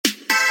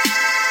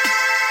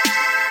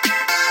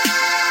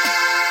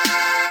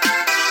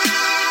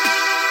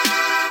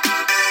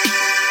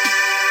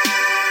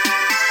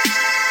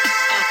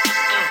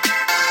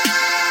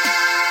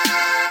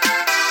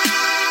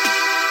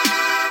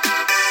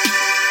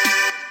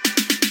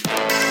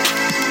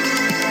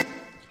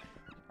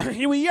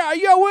Here we are.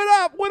 Yo,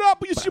 what up? What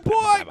up? It's your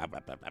boy.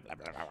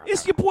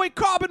 It's your boy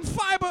Carbon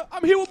Fiber.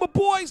 I'm here with my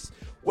boys.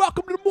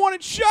 Welcome to the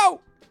morning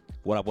show.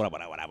 What up?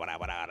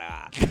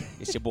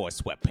 It's your boy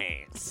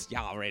Sweatpants.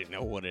 Y'all already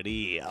know what it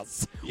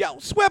is. Yo,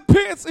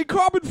 Sweatpants and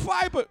Carbon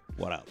Fiber.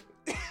 What up?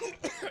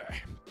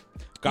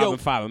 Carbon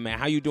Fiber, man.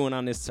 How you doing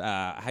on this?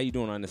 How you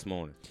doing on this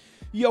morning?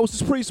 Yo,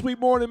 it's a pretty sweet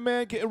morning,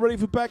 man. Getting ready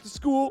for back to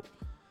school.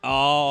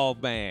 Oh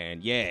man,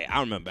 yeah. I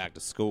remember back to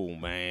school,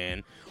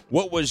 man.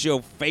 What was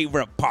your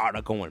favorite part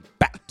of going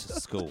back to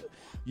school?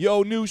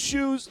 Yo, new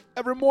shoes.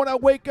 Every morning I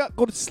wake up,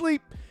 go to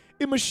sleep.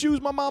 In my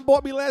shoes my mom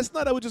bought me last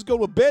night, I would just go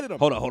to bed in them.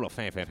 Hold on.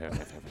 Fan.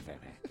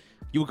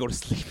 You would go to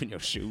sleep in your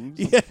shoes?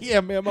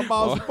 Yeah, man. My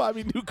mom would buy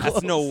me new clothes.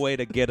 That's no way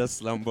to get a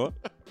slumber.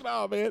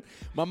 No, man.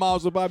 My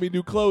mom would buy me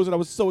new clothes, and I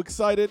was so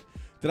excited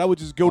that I would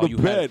just go to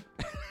bed.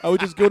 I would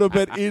just go to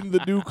bed in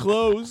the new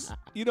clothes.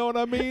 You know what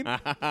I mean?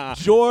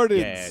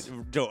 Jordans.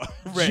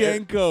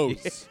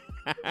 Jenkos.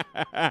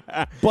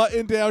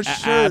 Button-down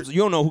shirts.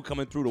 You don't know who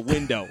coming through the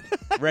window.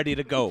 Ready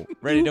to go.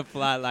 Ready to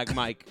fly like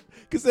Mike.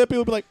 Because then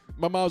people would be like,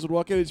 my moms would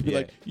walk in and she'd be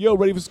like, yo,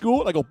 ready for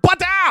school? And I go,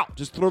 butt out!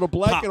 Just throw the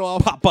blanket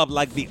off. Pop up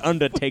like the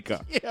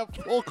Undertaker. Yeah,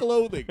 full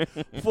clothing.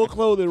 Full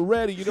clothing,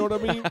 ready. You know what I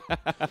mean?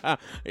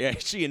 Yeah,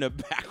 she in the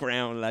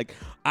background like,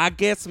 I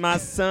guess my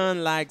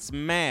son likes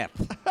math.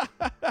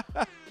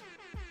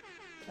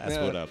 That's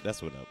what up. That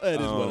is what up.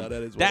 That is what up.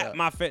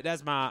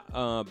 That's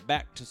my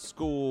back to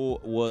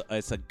school.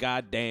 It's a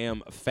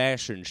goddamn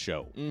fashion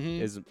show.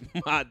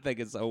 I think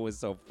it's always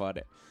so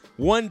funny.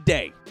 One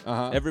day,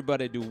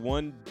 everybody do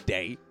one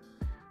day.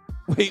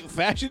 Wait,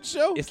 fashion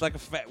show? It's like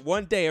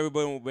one day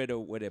everybody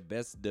will wear their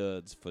best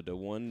duds for the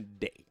one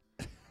day.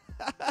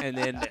 And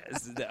then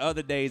the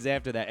other days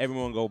after that,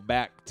 everyone go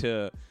back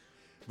to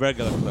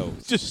regular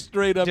clothes. Just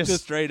straight up.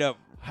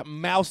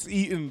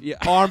 Mouse-eating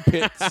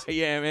armpits.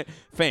 Yeah, man.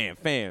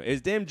 Fam.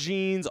 Is them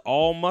jeans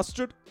all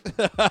mustard?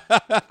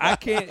 I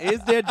can't. Is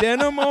there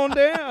denim on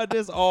there or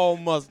just all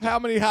mustard? How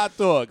many hot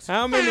dogs?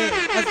 How many?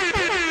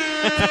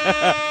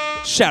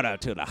 Shout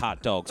out to the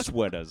hot dog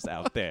sweaters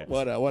out there.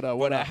 What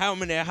up? How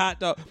many hot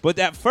dogs? But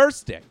that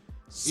first day,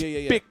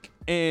 spick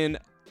and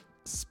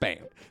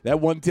spam. That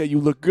one day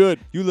you look good.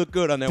 You look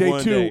good on that day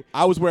one two, day.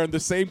 I was wearing the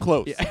same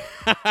clothes. Yeah.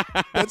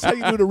 That's how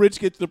you do the rich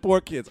kids to the poor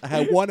kids. I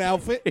had one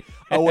outfit.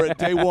 I wore it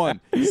day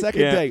one.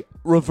 Second day,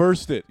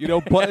 reversed it. You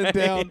know, button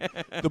down.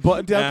 The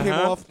button down came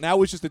off.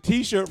 Now it's just a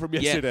T-shirt from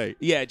yesterday.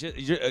 Yeah.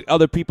 Just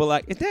other people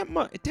like, is that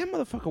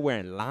motherfucker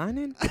wearing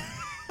lining?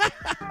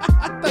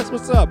 That's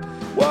what's up.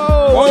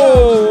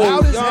 Whoa,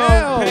 loud as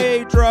hell.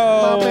 Pedro.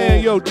 My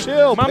man, yo,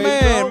 chill, My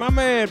Pedro.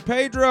 man,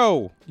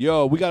 Pedro.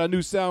 Yo, we got a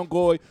new sound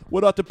boy.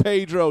 What up to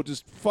Pedro?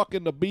 Just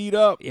fucking the beat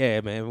up. Yeah,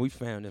 man, we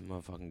found that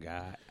motherfucking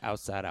guy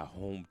outside our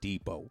Home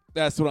Depot.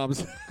 That's what I'm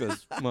saying.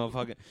 Because,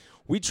 motherfucking,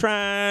 we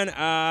trying,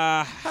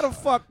 how the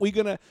fuck we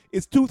gonna,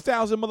 it's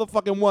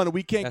 2001 and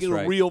we can't get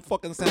a real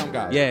fucking sound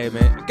guy. Yeah,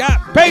 man.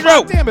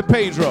 Pedro. God damn it,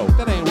 Pedro.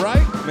 That ain't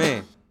right.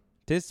 Man.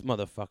 This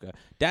motherfucker,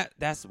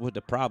 that's what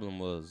the problem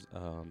was,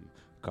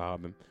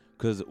 Carbon.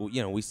 Because,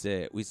 you know, we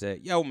said,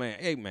 yo, man,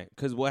 hey, man.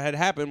 Because what had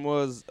happened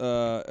was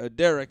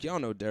Derek, y'all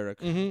know Derek,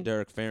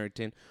 Derek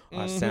Farrington,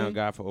 our sound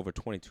guy for over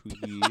 22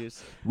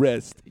 years.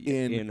 Rest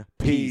in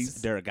peace.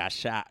 Derek got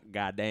shot,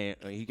 goddamn.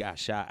 He got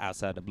shot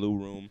outside the Blue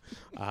Room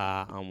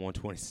on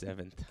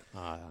 127th.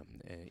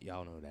 And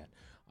y'all know that.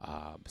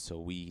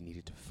 So we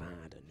needed to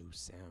find a new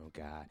sound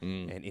guy,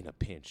 and in a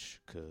pinch,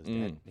 because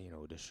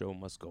the show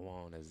must go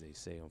on, as they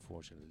say,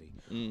 unfortunately.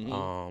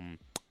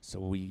 So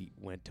we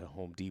went to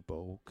Home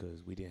Depot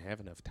because we didn't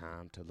have enough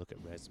time to look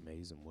at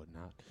resumes and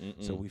whatnot.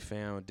 So we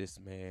found this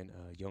man,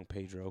 young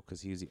Pedro,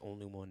 because he was the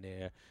only one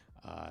there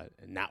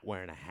not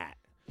wearing a hat.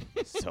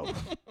 So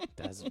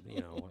that's,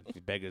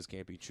 beggars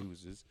can't be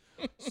choosers.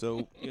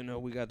 So,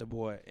 we got the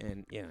boy,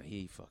 and,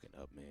 he fucking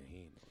up, man. He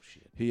ain't no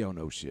shit. He don't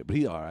know shit, but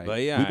he all right.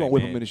 But yeah, we're going to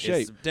whip him into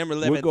shape. It's September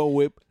 11th. We're going to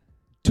whip.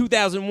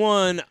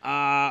 2001,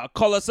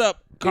 call us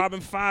up.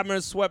 Carbon Fiber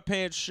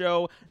Sweatpants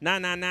Show,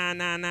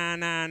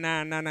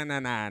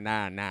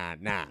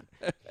 99999999999.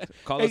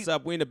 Call us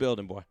up. We in the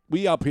building, boy.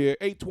 We up here,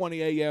 8:20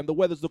 a.m. The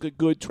weather's looking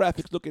good.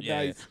 Traffic's looking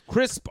nice.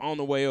 Crisp on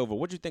the way over.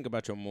 What'd you think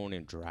about your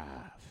morning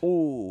drive?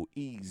 Oh,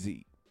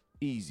 easy.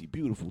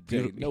 Beautiful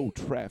day. No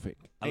traffic.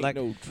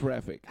 No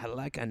traffic. I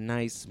like a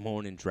nice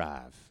morning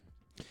drive.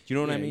 You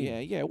know what I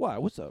mean? Yeah. Why?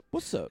 What's up?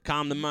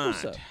 Calm the mind.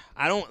 What's up?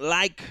 I don't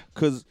like,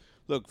 because...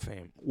 Look,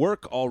 fam,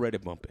 work already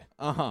bumpy.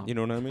 You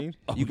know what I mean?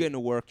 You get into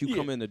work, you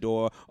come in the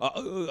door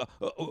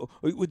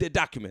with the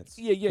documents.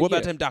 What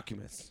about them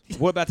documents?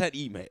 What about that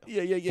email?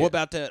 What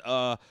about that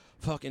the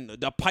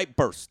pipe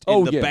burst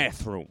in the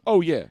bathroom?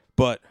 Oh, yeah.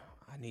 But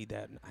I need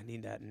that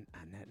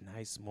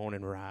nice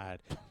morning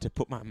ride to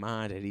put my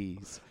mind at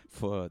ease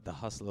for the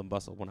hustle and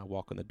bustle when I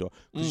walk in the door.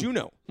 Because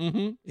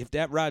if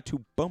that ride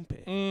too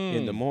bumpy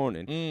in the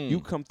morning,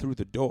 you come through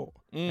the door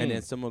and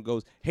then someone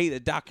goes, hey,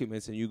 the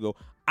documents, and you go,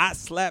 I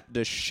slapped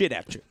the shit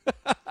out you.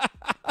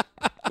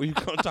 When you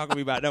come talk to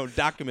me about those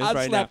documents I'll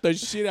right slap now. the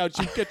shit out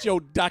you. Get your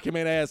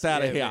document ass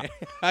out of here. Man.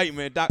 Hey,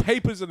 man.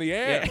 Papers in the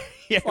air.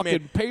 Yeah,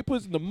 Fucking man.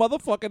 papers in the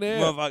motherfucking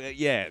air. Motherfucker,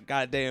 yeah.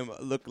 Goddamn,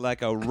 look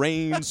like a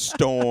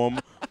rainstorm,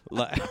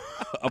 like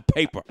a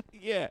paper.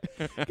 Yeah.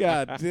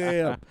 God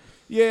damn.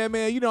 Yeah,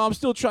 man. You know, I'm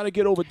still trying to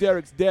get over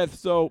Derek's death,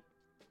 so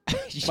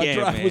my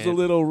drive was a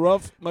little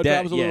rough. My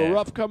drive was a little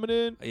rough coming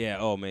in. Yeah.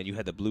 Oh man, you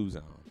had the blues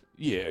on.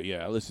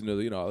 Yeah.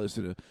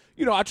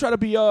 I try to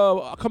be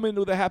come in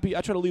with a happy.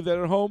 I try to leave that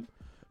at home.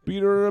 But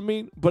you know what I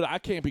mean? But I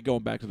can't be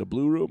going back to the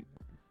blue room.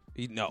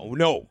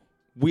 No.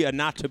 We are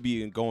not to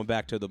be going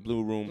back to the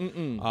blue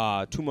room.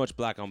 Too much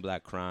black on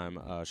black crime.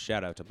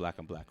 Shout out to black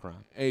on black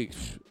crime. Ain't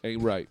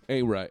right.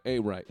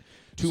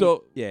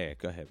 So yeah,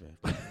 go ahead, man.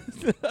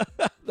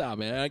 Nah,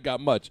 man, I ain't got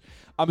much.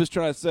 I'm just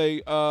trying to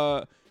say,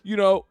 try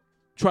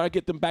to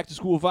get them back to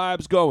school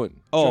vibes going.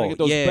 Trying to get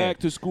those back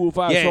to school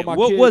vibes. Yeah, for my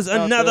what kids was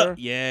out another? there.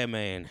 Yeah,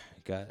 man,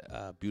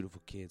 got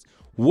beautiful kids.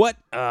 What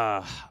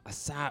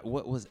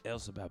what was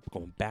else about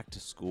going back to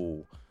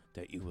school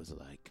that you was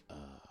like,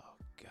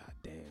 god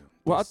damn?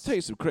 Well, I'll tell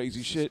you some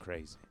crazy shit.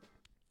 Crazy.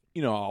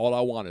 You know, all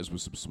I wanted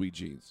was some sweet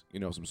jeans. You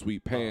know, some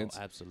sweet pants.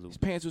 Oh, absolutely. These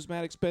pants was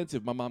mad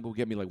expensive. My mom would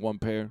get me like one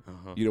pair.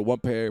 Uh-huh. You know, one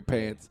pair of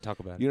pants. Talk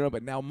about it. You know,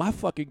 but now my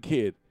fucking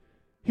kid,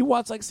 he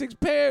wants like 6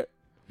 pair.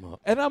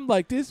 And I'm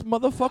like, this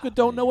motherfucker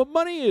don't know what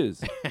money is.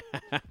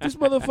 This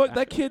motherfucker,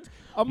 that kid,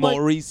 I'm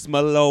Maurice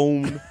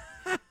Malone,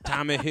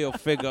 Tommy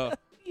Hilfiger.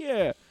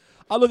 Yeah.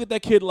 I look at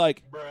that kid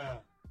like, bruh,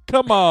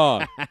 come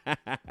on,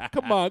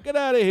 get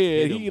out of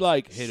here. And he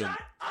like, hit him.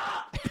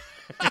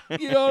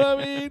 You know what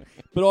I mean?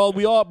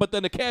 But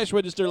then the cash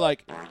register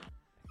like,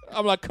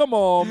 I'm like, come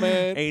on,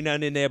 man. Ain't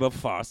nothing in there but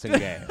farce and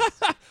gas.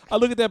 I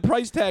look at that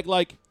price tag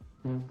like,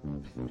 damn.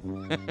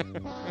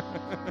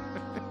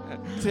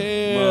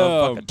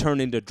 Motherfucker turn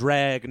into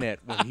Dragnet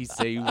when he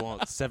say he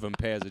wants 7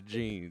 pairs of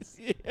jeans.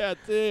 Yeah,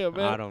 damn,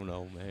 man. I don't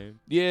know, man.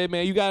 Yeah,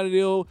 man, you got it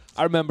ill.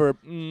 I remember,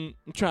 I'm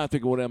trying to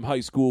think of one of them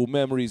high school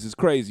memories. Is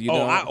crazy, you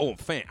know?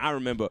 I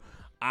remember.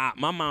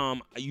 My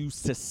mom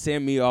used to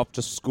send me off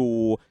to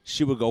school.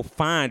 She would go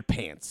find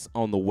pants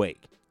on the way.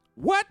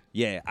 What?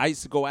 Yeah, I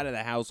used to go out of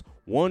the house,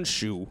 one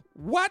shoe.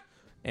 What?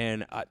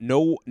 And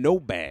no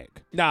bag.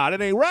 Nah,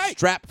 that ain't right.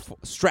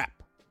 Strap.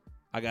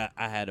 I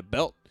had a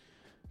belt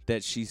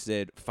that she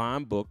said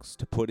find books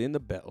to put in the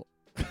belt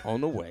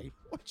on the way.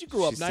 What, you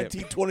grew up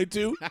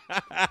 1922?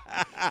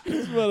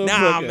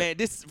 Nah, man,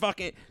 this is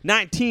fucking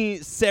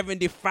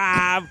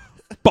 1975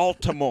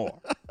 Baltimore.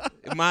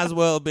 It might as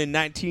well have been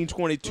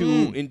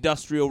 1922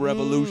 Industrial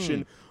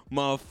Revolution.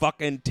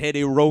 Motherfucking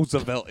Teddy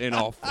Roosevelt in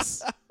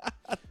office.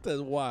 That's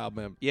wild,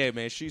 man. Yeah,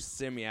 man, she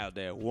sent me out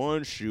there,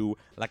 one shoe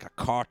like a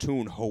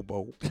cartoon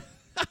hobo.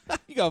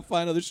 You gotta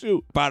find another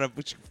shoe. About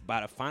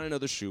to find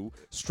another shoe,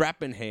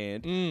 strap in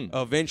hand.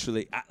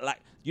 Eventually,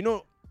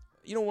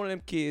 one of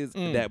them kids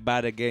that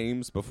buy the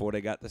games before they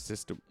got the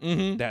system.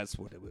 That's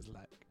what it was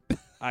like.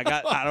 I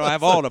don't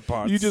have all the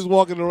parts. You just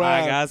walking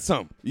around. I got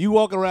some. You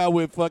walking around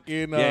with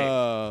fucking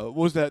what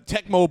was that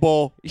Tecmo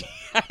Ball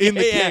in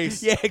the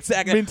case? Yeah,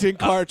 exactly. Minting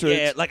cartridge.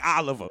 Yeah, like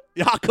Oliver.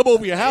 Yeah, I'll come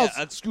over your house.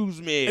 Yeah, excuse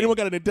me. Anyone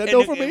got a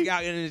Nintendo for me?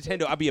 Got a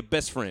Nintendo. I'll be a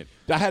best friend.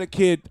 I had a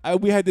kid.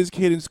 We had this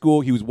kid in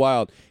school. He was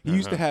wild. He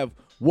used to have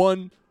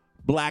one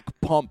black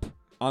pump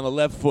on the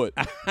left foot,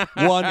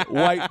 one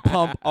white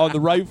pump on the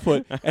right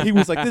foot, and he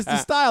was like, "This is the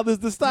style. This is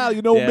the style."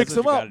 You know, mix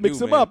them up, mix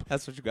them up.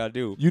 That's what you gotta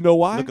do. You know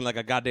why? Looking like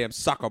a goddamn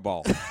soccer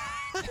ball.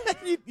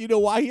 You know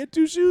why he had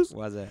 2 shoes?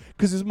 Why's that?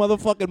 Because his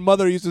motherfucking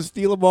mother used to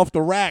steal him off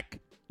the rack.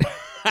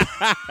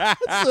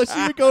 So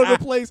she would go to the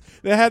place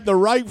that had the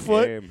right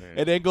foot,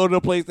 and then go to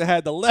the place that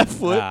had the left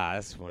foot. Ah,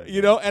 that's funny.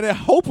 You know, and it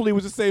hopefully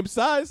was the same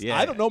size. Yeah,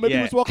 I don't know. Maybe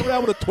he was walking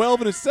around with a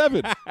 12 and a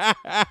 7.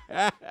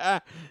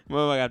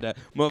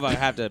 Motherfucker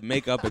have to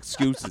make up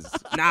excuses.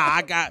 Nah,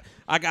 I got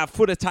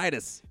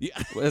footitis.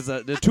 There's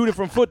the 2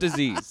 different foot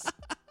disease.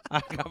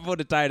 I got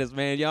footitis,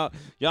 man. Y'all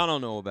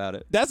don't know about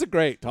it. That's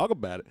talk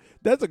about it.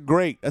 That's a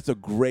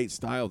great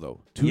style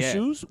though. 2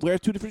 shoes? Wear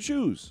 2 different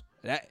shoes.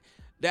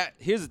 That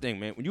here's the thing,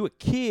 man. When you're a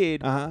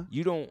kid, Uh-huh.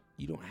 you don't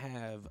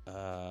have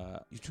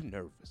you're too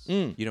nervous.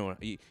 You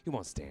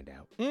want to stand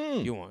out.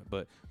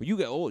 But when you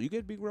get old, you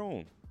get big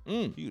grown.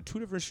 You get 2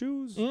 different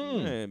shoes.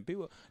 Man,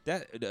 people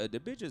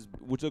the bitches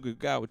would look at a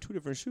guy with 2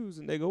 different shoes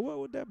and they go, "What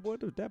would that boy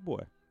do? That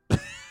boy."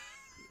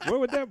 Where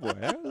would that boy?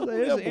 That's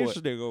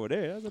interesting over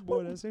there. That's a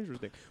boy. That's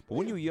interesting. But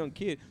when you're a young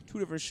kid, 2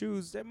 different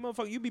shoes, that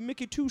motherfucker, you be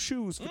Mickey 2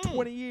 shoes for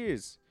 20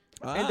 years.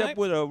 End up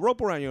with a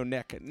rope around your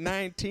neck at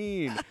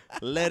 19.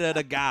 Letter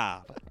to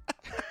God.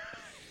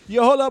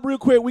 Yo, hold up real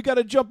quick. We got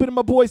to jump into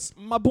my boy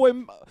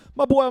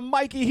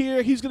Mikey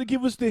here. He's going to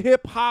give us the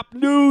hip-hop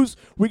news.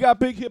 We got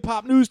big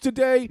hip-hop news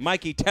today.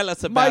 Mikey, tell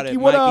us about it. Mikey,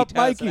 what up,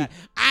 Mikey?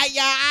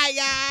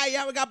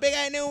 Yeah, we got big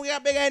ass news. We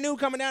got big ass news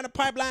coming down the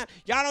pipeline.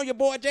 Y'all know your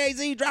boy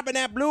Jay-Z dropping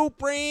that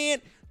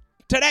blueprint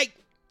today.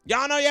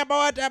 Y'all know your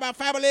boy about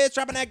Fabulous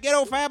dropping that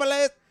Ghetto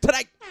Fabulous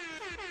today.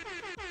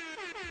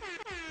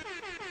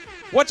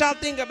 What y'all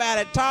think about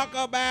it? Talk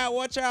about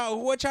what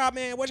y'all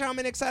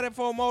been excited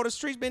for more? The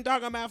streets been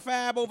talking about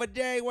Fab over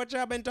Jay. What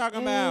y'all been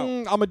talking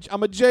about?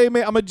 I'm a J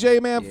man. I'm a J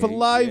man for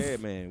life. Yeah,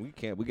 man.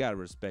 We gotta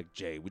respect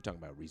Jay. We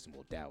talking about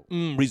Reasonable Doubt.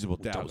 Reasonable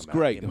Doubt was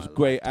great. It was a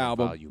great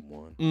album. Volume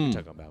 1. We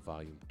talking about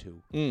Volume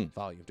 2.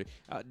 Volume 3.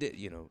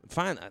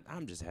 Fine.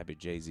 I'm just happy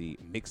Jay-Z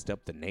mixed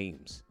up the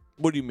names.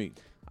 What do you mean?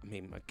 I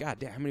mean, my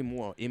God, how many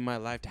more in my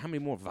life? How many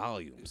more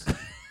volumes?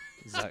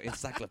 It's like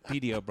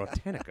Encyclopedia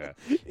Britannica.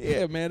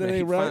 Yeah, man, that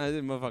ain't right.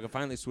 This motherfucker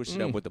finally switched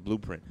it up with the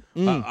blueprint.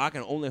 I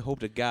can only hope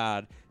to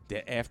God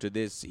that after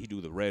this, he do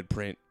the red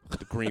print,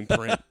 the green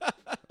print,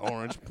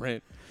 orange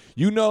print.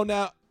 You know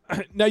now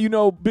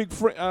Big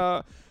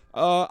Friend.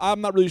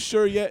 I'm not really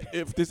sure yet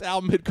if this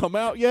album had come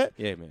out yet.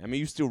 Yeah, man. I mean,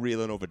 you still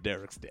reeling over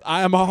Derek's death.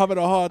 I am having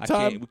a hard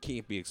time. We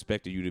can't be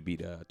expecting you to be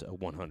the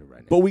 100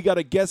 right now. But we got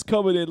a guest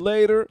coming in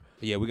later.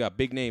 Yeah, we got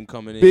Big Name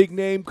coming in. Big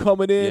Name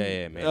coming in.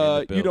 Yeah,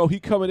 man. He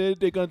coming in.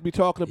 They're going to be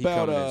talking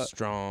about. He coming in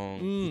strong.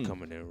 He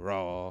coming in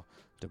raw.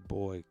 The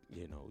boy,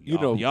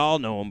 y'all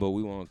know him, but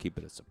we want to keep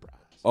it a surprise.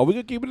 Oh, we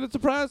gonna keep it a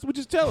surprise? We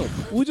just tell him.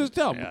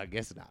 Yeah, I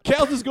guess not.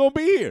 Kels is gonna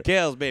be here.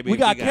 Kels, baby. We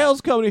got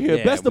Kels coming in here.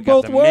 Yeah, Best of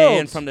both both worlds.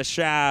 Man from the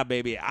Shy,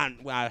 baby.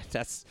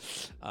 That's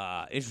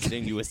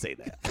interesting. You would say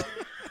that.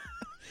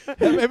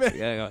 Maybe.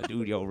 Yeah,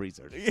 do your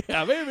research.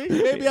 Yeah,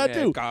 maybe I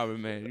do. Carbon,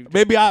 man.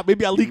 Maybe I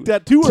leaked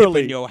that too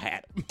early. In your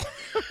hat.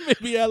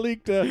 Maybe I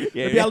leaked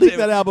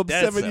that album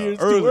 7 years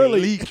too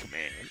early. Leak,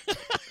 man.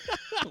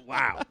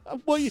 Wow.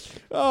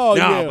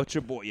 But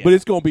your boy. Yeah. But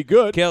it's gonna be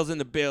good. Kel's in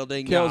the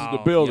building. Kel's in the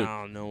building.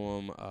 Y'all know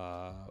him.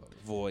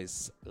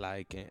 Voice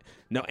like.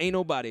 No, ain't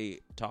nobody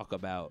talk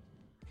about.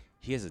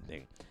 Here's the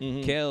thing.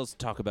 Kel's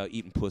talk about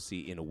eating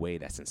pussy in a way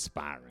that's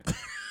inspiring.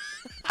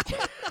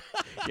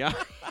 Y'all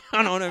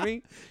know what I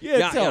mean?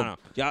 Yeah,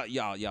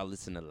 y'all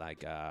listen to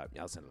like y'all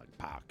listen to like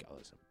Pac, y'all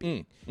listen to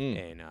Big,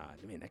 and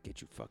man, that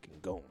get you fucking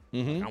going.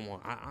 Like,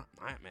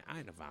 I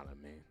ain't a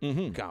violent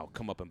man. I'll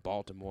come up in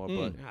Baltimore,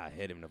 but I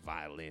hit him the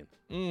violin.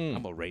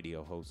 I'm a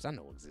radio host. I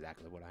know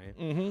exactly what I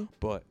am.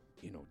 But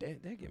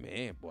that get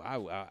me in, boy. I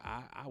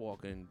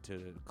walk into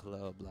the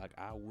club like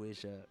I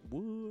wish I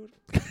would.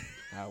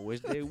 I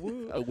wish they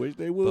would. I wish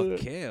they would.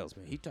 But Kels,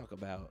 man, he talk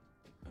about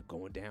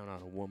going down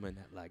on a woman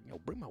that like,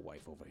 bring my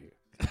wife over here.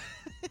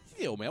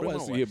 Yo, man, I want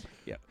to see him.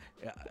 Yeah,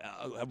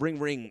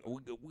 ring.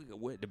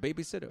 The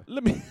babysitter.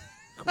 Let me.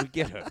 We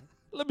get her.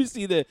 Let me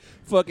see that.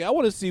 Fuck it. I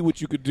want to see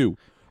what you could do.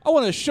 I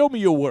want to show me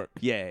your work.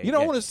 Yeah.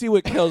 I want to see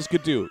what Kels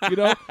could do.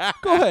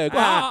 Go ahead.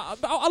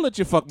 I'll let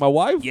you fuck my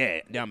wife.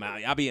 Yeah.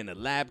 I'll be in a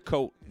lab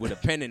coat with a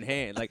pen in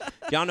hand. Like,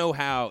 y'all know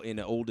how in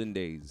the olden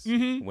days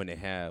when they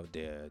have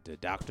the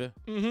doctor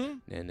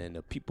and then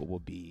the people will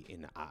be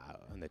in the aisle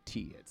on the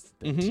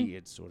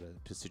tiered, sort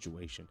of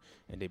situation,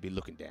 and they'd be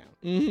looking down,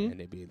 and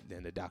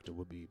then the doctor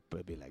would be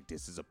like,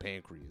 "This is a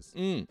pancreas,"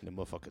 and the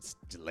motherfucker's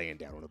just laying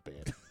down on the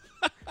bed.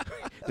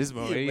 This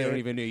motherfucker, he don't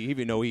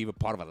even know he's even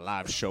part of a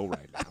live show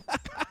right now.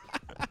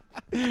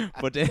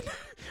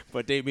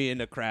 But they be in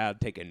the crowd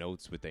taking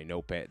notes with their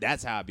notepad.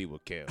 That's how I be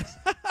with Kels.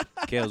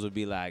 Kels would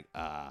be like,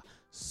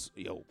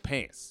 yo,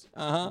 pants.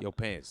 Yo,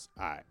 pants.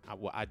 All right.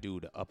 I do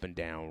the up and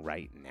down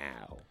right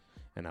now.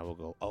 And I will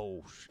go,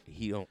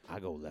 I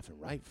go left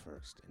and right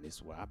first. And this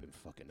is where I've been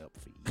fucking up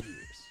for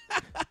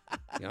years.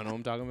 Y'all know what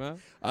I'm talking about?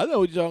 I know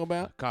what you're talking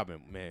about.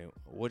 Carbon, man,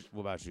 what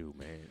about you,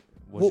 man?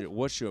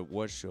 What's your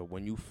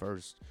when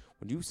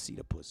you see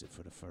the pussy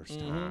for the first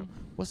time,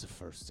 what's the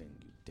first thing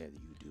that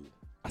you do?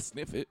 I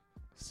sniff it.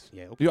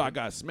 Yeah, okay. I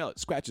gotta smell it.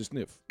 Scratch and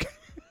sniff.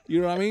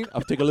 You know what I mean?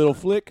 I'll take a little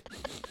flick,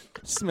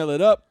 smell it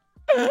up.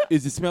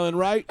 Is it smelling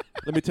right?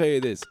 Let me tell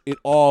you this. It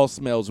all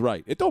smells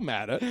right. It don't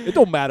matter. It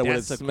don't matter what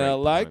it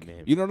smells like.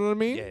 Man. You know what I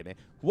mean? Yeah, man.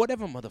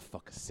 Whatever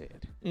motherfucker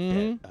said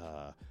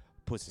that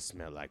pussy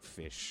smell like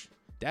fish.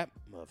 That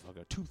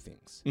motherfucker, 2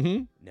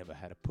 things. Never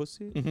had a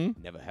pussy,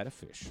 never had a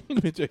fish.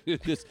 Let me tell you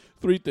just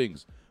 3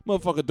 things.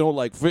 Motherfucker don't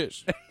like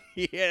fish.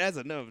 Yeah, that's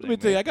enough. Let me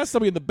tell you, I got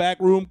somebody in the back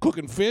room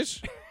cooking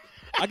fish.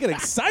 I get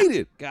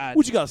excited. God.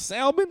 What you got,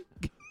 salmon?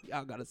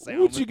 Y'all got a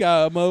salmon. What you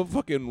got,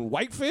 motherfucking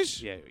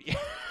whitefish? Yeah.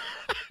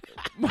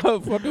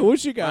 Motherfucker,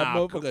 what you got,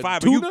 motherfucker?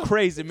 Fiber, tuna? you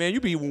crazy, man. You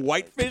be eating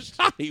whitefish?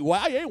 I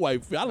ain't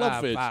whitefish. I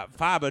love fish.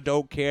 Fiber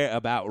don't care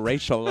about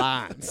racial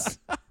lines.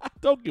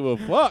 Don't give a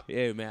fuck.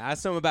 Yeah, man. I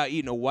something about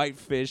eating a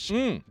whitefish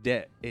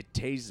that it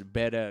tastes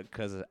better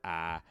because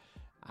I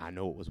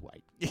know it was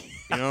white. You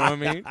know what I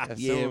mean? That's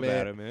yeah, man.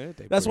 About it, man.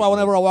 That's why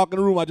whenever I walk in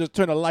the room, I just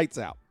turn the lights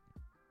out.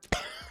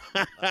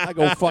 I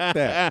go, fuck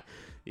that.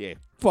 Yeah.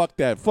 Fuck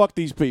that. Fuck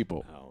these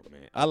people. Oh,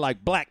 man. I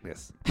like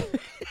blackness.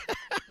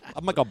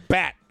 I'm like a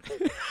bat.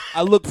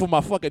 I look for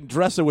my fucking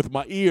dresser with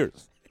my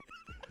ears.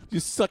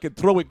 Just sucking,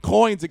 throwing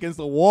coins against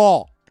the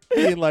wall.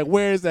 Being like,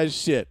 where's that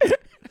shit?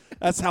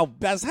 That's how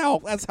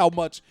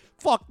much.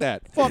 Fuck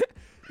that. Fuck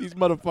these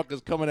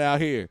motherfuckers coming out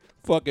here.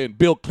 Fucking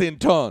Bill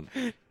Clinton.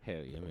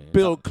 Hell yeah, man.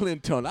 Bill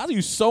Clinton. I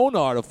use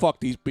sonar to fuck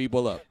these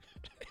people up.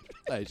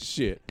 That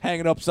shit.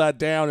 Hanging upside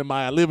down in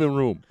my living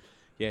room.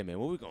 Yeah, man.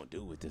 What we gonna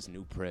do with this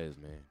new prez,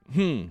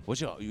 man?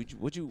 What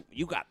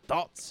you got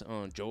thoughts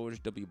on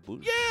George W.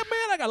 Bush? Yeah,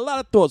 man, I got a lot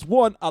of thoughts.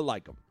 One, I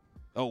like him.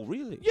 Oh,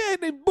 really? Yeah,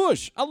 they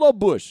Bush. I love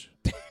Bush.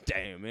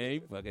 Damn, man.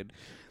 You fucking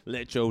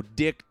let your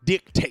dick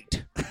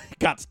dictate.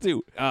 Gots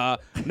to.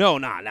 No,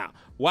 nah.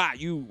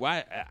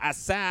 Why?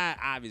 Aside,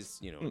 obvious,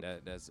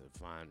 that's a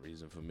fine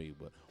reason for me.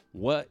 But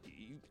what?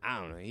 I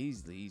don't know.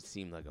 He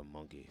seemed like a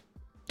monkey.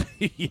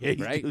 Yeah,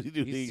 Right?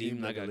 He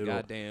seemed like a little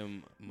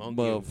goddamn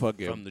monkey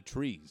motherfucker from the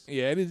trees.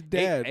 Yeah, and his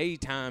dad. A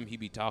time he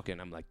be talking,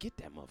 I'm like, get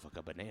that motherfucker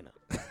a banana.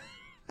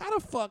 How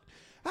the fuck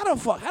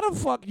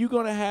you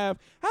gonna have?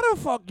 How the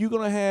fuck you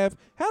gonna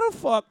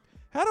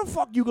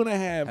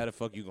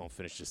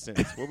Finish the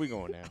sentence? Where we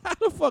going now? How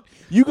the fuck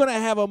you gonna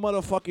have a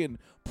motherfucking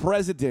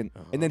president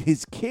and then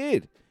his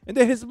kid and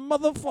then his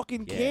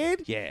motherfucking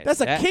kid? Yeah,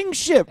 that's a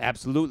kingship.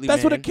 Absolutely,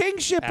 that's man. what a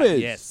kingship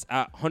is. Yes,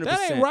 100%.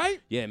 That ain't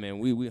right. Yeah, man,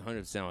 we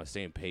 100% on the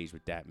same page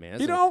with that, man.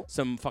 That's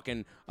some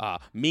fucking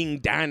Ming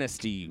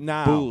Dynasty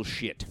Nah.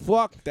 bullshit.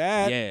 Fuck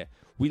that. Yeah.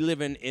 We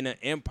living in an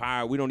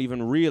empire we don't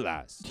even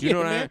realize. You know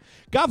what I mean?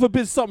 God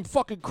forbid something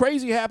fucking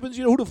crazy happens.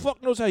 You know who the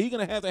fuck knows how he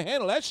gonna have to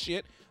handle that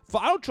shit?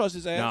 I don't trust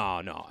his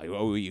ass. No.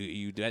 Oh,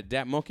 you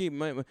that monkey,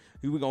 man,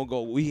 we gonna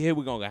go. We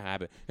gonna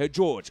happen. Hey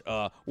George,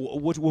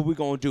 what we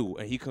gonna do?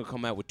 And he can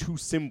come out with two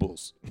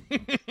symbols,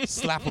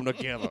 slap them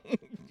together.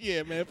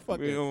 Yeah, man. Fuck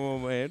it.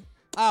 Man.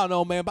 I don't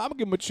know, man, but I'm gonna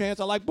give him a chance.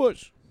 I like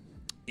Bush.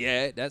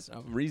 Yeah, that's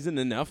reason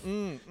enough.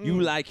 You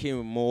like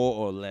him more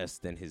or less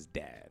than his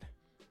dad?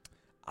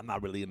 I'm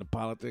not really into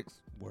politics.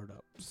 Word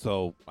up.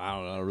 So I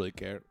don't really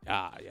care.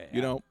 Yeah.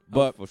 You know,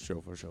 but for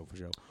sure.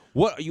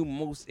 What are you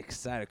most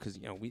excited? Because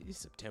it's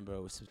September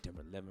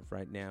 11th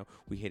right now.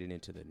 We heading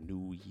into the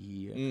new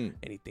year.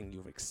 Anything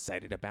you're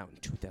excited about in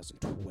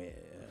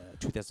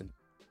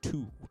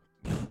 2002?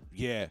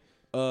 Yeah.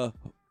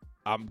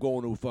 I'm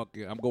going to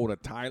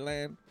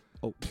Thailand.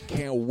 Oh,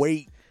 can't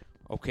wait.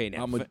 Okay,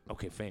 now. Fam.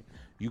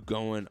 You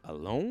going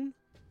alone?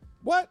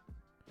 What?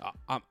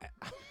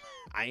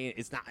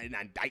 It's not an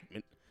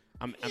indictment.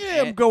 I'm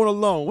going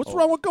alone. What's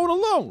wrong with going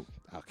alone?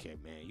 Okay,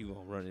 man, you gonna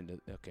run into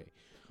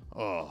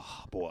Oh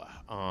boy,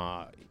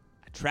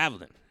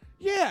 traveling.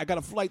 Yeah, I got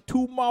a flight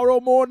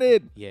tomorrow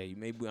morning. Yeah, you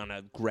may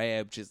wanna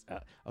grab just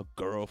a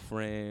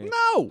girlfriend.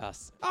 No,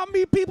 I'll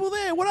meet people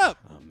there. What up?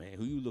 Oh man,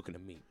 who you looking to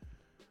meet?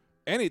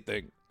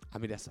 Anything. I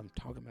mean, that's what I'm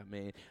talking about,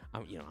 man.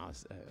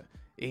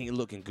 It ain't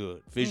looking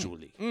good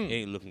visually. It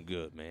ain't looking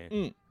good,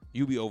 man.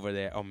 You be over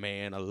there, a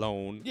man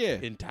alone,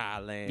 in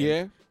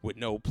Thailand, with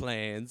no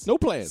plans,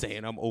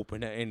 saying I'm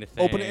open to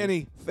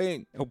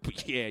anything.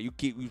 Yeah, you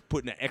keep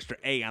putting an extra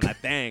A on that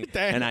thing,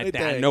 and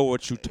I know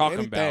what you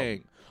talking about.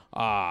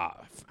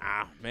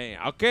 Man,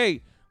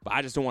 okay, but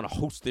I just don't want to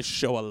host this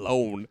show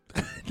alone.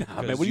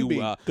 Nah, man, what do you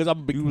mean? Because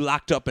you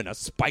locked up in a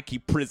spiky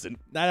prison.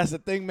 Nah, that's the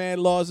thing, man.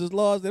 Laws is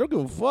laws. They don't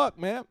give a fuck,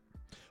 man.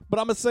 But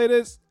I'm gonna say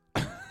this.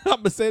 Man.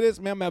 I'm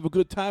gonna have a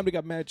good time. They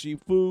got mad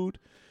cheap food.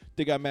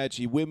 They got mad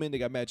cheap women. They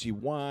got mad cheap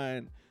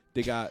wine.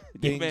 They got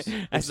things.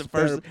 Man, that's the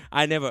first.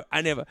 I never.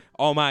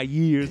 All my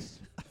years,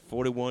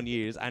 41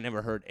 years, I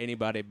never heard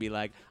anybody be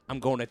like, "I'm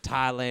going to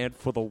Thailand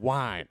for the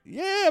wine."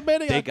 Yeah,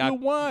 man, they got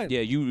good wine.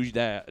 Yeah,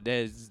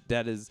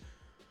 that is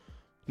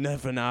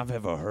nothing I've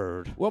ever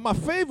heard. Well, my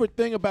favorite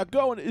thing about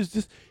going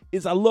is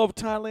I love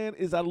Thailand.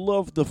 I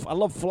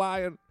love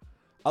flying.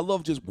 I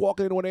love just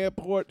walking into an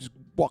airport, just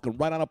walking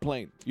right on a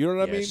plane. You know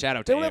what I mean? Shout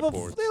out to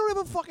airports. They don't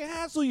ever fucking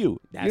hassle you.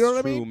 That's you know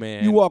what true, I mean?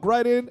 Man. You walk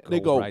right in, they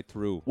go right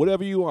through.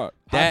 Whatever you want.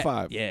 High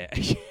five. Yeah,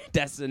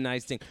 that's a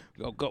nice thing.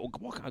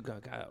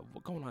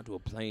 Going onto a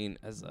plane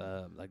as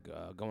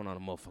going on a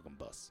motherfucking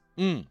bus.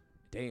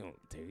 They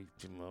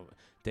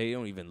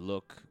don't even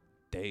look.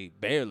 They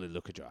barely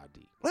look at your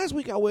ID. Last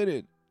week I went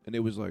in and it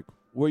was like,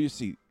 "Where your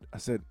seat?" I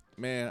said,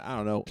 "Man, I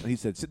don't know." And he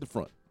said, "Sit in the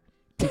front."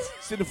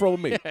 Sit in the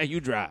front with me. You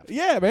drive.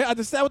 Yeah, man. I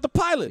just sat with the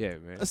pilot. Yeah,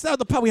 man. I sat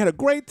with the pilot. We had a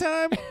great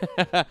time.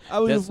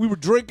 We were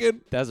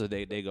drinking. That's what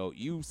they go,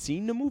 "You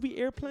seen the movie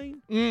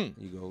Airplane?" You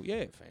go,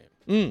 "Yeah,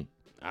 fam."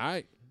 All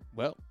right.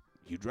 Well,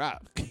 you drive.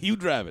 You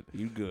drive it.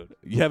 You good.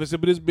 You have a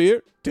sip of this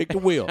beer? Take the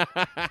wheel.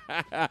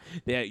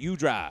 Yeah, you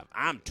drive.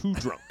 I'm too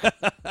drunk.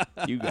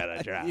 You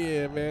gotta drive.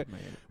 Yeah, man.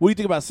 What do you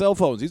think about cell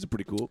phones? These are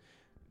pretty cool.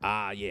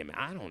 Yeah, man.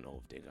 I don't know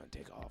if they're gonna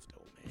take off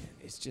though, man.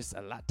 It's just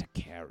a lot to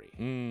carry.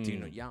 Do you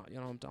know what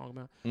I'm talking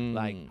about?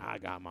 Like, I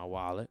got my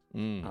wallet.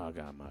 I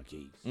got my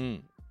keys.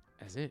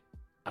 That's it.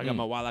 I got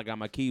my wallet. I got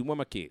my keys. Where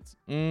my kids?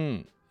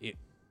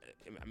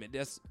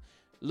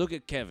 Look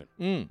at Kevin.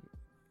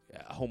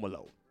 Home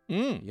Alone.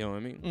 You know what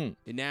I mean?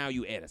 And now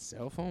you add a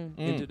cell phone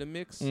into the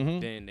mix,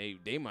 then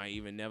they might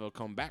even never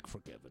come back for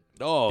Kevin.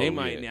 Oh, they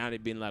might now. They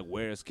be like,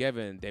 "Where's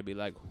Kevin?" They be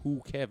like,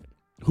 "Who Kevin?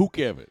 Who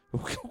Kevin? Who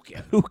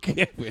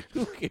Kevin?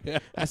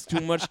 That's too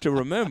much to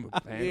remember,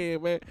 man. Yeah,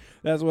 man.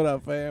 That's what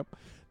up, fam.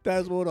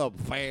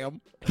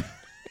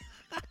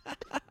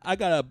 I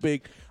gotta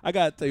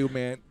tell you,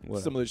 man,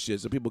 some of the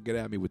shit. So people get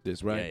at me with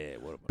this, right? Yeah.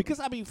 What about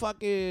because I be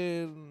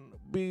fucking,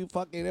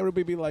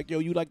 everybody be like, "Yo,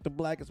 you like the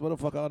blackest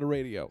motherfucker on the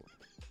radio."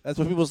 That's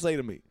what people say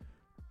to me.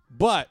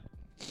 But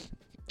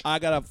I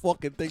got a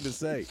fucking thing to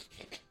say.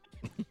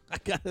 I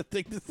got a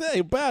thing to say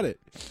about it.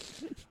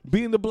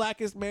 Being the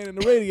blackest man in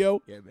the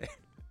radio, Yeah, man.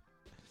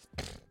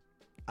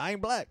 I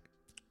ain't black.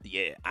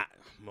 Yeah,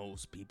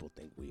 most people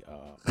think we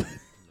are.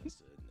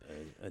 That's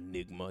an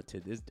enigma to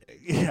this day.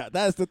 Yeah,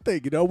 that's the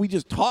thing. We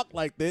just talk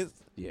like this.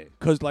 Yeah.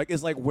 Because,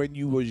 it's like when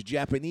you was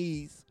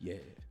Japanese Yeah.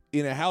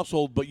 in a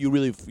household, but you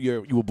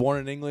were born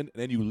in England,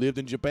 and then you lived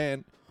in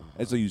Japan,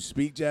 and so you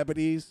speak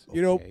Japanese.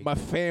 Okay. My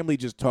family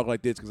just talk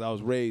like this because I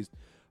was raised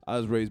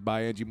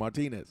by Angie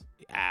Martinez.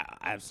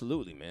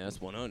 Absolutely, man. That's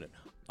 100.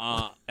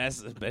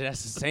 That's the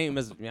same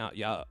as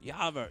y'all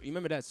ever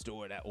remember that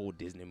story, that old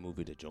Disney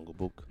movie, The Jungle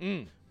Book?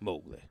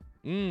 Mowgli.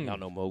 Y'all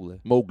know Mowgli?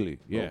 Mowgli,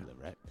 yeah. Mowgli,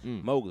 right?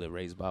 Mowgli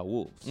raised by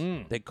wolves.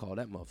 They call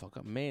that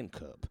motherfucker man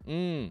cub.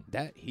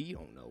 That he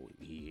don't know.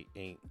 He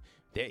ain't.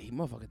 That he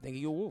motherfucker think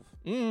he a wolf.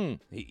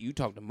 You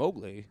talk to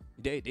Mowgli,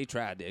 they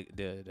tried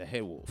the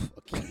head wolf.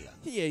 Akela.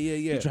 Yeah.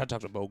 You try to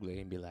talk to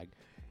Mowgli and be like,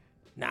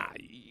 nah,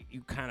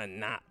 you kind of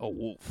not a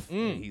wolf.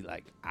 And he's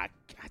like, I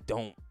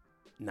don't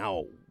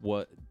know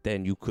what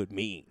then you could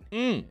mean.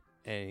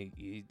 And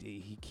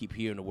he keep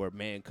hearing the word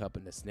man cub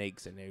and the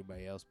snakes, and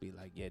everybody else be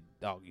like, yeah,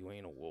 dog, you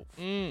ain't a wolf.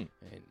 And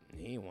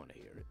he didn't want to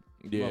hear it.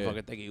 Yeah.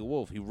 Motherfucker think he a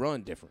wolf. He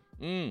run different.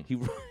 He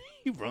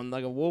run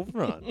like a wolf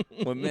run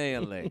with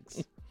man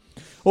legs.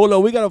 Hold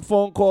on, we got a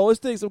phone call. Let's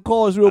take some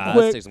calls real quick.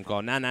 Let's take some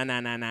calls.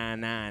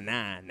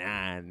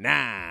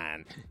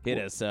 999999999. Hit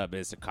us up.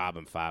 It's the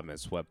Carbon Fiber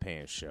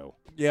Sweatpants Show.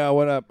 Yeah,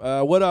 what up?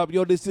 What up?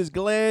 Yo, this is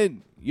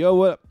Glenn. Yo,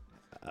 what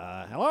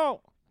up?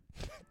 Hello?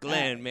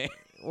 Glenn, man.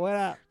 What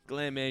up?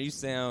 Glenn, man, you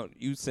sound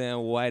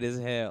white as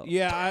hell.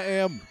 Yeah, I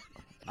am.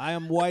 I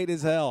am white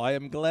as hell. I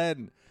am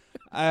Glenn.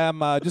 I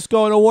am just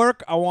going to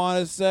work. I want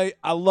to say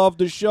I love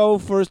the show.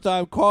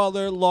 First-time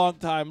caller,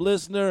 long-time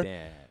listener.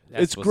 Yeah,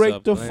 it's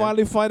great to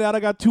finally find out I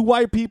got two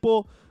white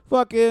people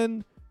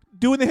fucking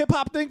doing the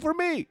hip-hop thing for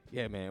me.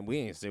 Yeah, man, we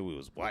ain't said we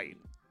was white.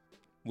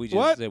 We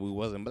just said we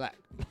wasn't black.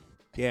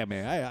 Yeah,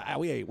 man,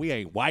 we ain't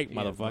white,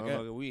 Yeah,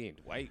 motherfucker. We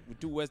ain't white. We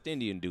two West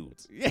Indian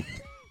dudes. Yeah.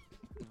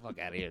 Fuck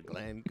out of here,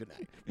 Glenn. Good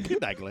night. Good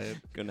night,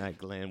 Glenn. Good night,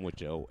 Glenn, with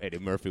your Eddie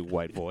Murphy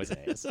white voice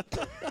ass.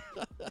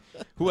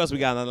 Who else we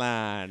got on the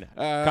line?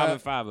 Carbon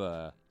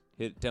Fiber.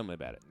 Tell me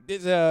about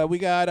it. We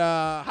got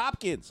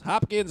Hopkins.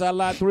 Hopkins on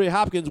line 3.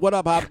 Hopkins, what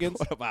up, Hopkins?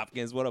 What up,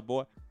 Hopkins? What up,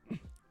 boy?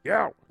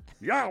 Yo,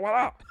 what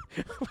up?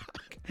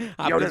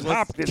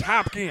 Hopkins,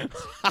 Hopkins.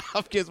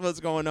 Hopkins, what's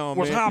going on,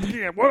 What's man?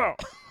 Hopkins? What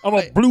up? I'm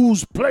a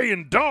blues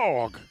playing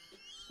dog.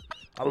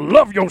 I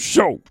love your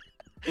show.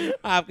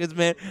 Hopkins,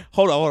 man.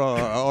 Hold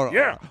on.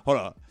 Yeah. Hold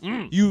on.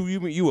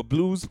 You a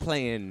blues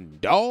playing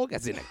dog?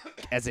 As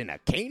in a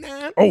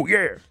canine? Oh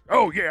yeah,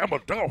 I'm a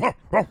dog.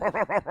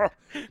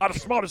 I'm the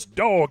smartest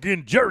dog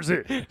in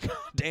Jersey.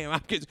 Damn,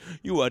 Hopkins,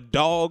 you a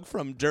dog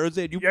from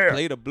Jersey? You Yeah.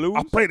 play the blues?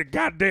 I play the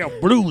goddamn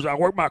blues. I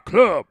work my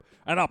club.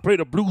 And I play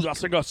the blues. I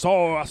sing I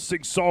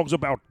sing songs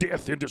about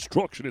death and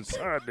destruction and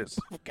sadness.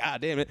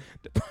 God damn it.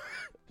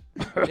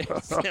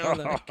 That sound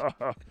like,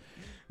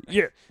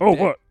 Yeah. Oh,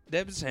 what?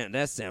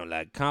 that sound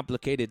like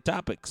complicated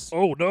topics.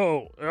 Oh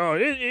no!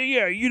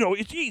 Yeah,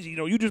 it's easy.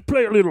 You just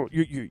play a little.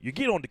 You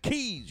get on the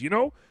keys,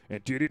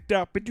 and diddy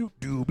dappy doo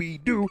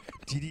doobie doo,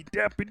 diddy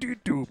dappy doo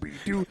doobie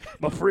doo.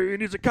 My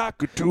friend is a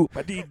cockatoo.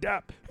 Ba dee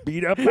dap,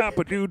 beat up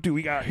papa doo doo.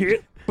 He got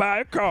hit by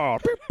a car.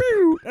 Pew,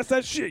 pew. That's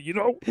that shit,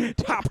 Hopkins.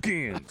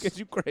 Hopkins,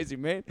 you crazy,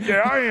 man.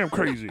 Yeah, I am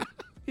crazy.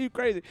 You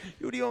crazy.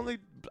 You the only.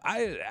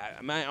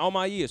 All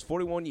my years,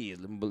 41 years,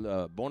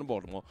 born in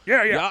Baltimore.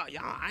 Yeah. Y'all,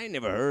 I ain't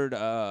never heard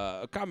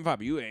Carbon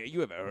Fiber. You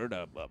ever heard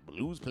of a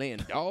blues playing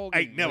dog?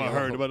 Ain't never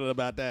heard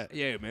about that.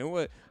 Yeah, man.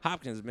 What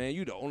Hopkins, man?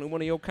 You the only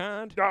one of your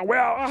kind?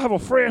 Well, I have a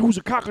friend who's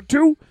a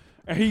cockatoo,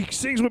 and he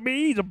sings with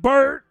me. He's a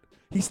bird.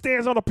 He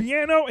stands on the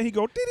piano, and he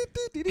go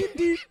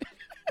dee-dee-dee-dee-dee-dee.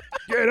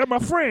 Yeah, that's my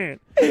friend.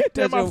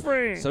 That's my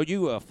friend. So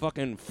you a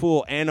fucking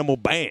full animal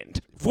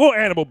band? Full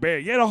animal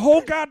band. Yeah, the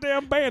whole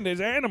goddamn band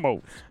is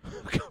animals.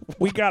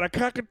 We got a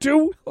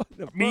cockatoo.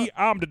 Me,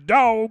 I'm the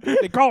dog.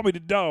 They call me the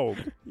dog.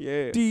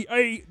 Yeah.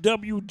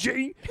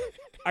 DAWG.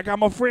 I got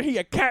my friend. He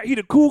a cat. He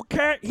the cool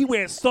cat. He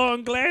wears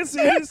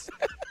sunglasses.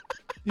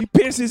 He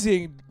pisses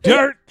in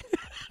dirt.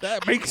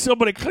 That makes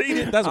somebody clean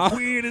it. That's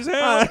weird as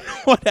hell. I don't know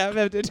what that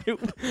have to do.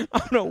 I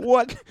don't know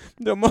what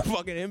the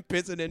motherfucking him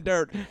pissing in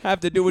dirt have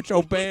to do with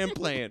your band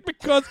playing.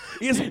 Because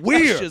it's That's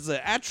weird just an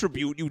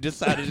attribute you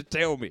decided to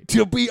tell me.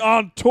 to be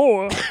on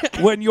tour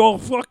when your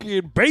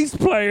fucking bass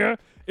player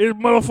is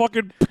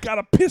motherfucking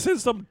gotta piss in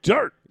some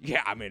dirt.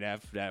 Yeah, I mean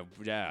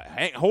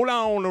hold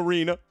on,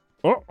 Arena.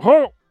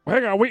 Oh,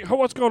 hang on, wait,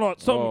 what's going on?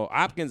 Oh,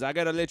 Hopkins, I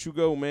gotta let you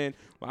go, man.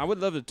 Well, I would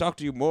love to talk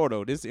to you more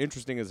though. This is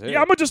interesting as hell.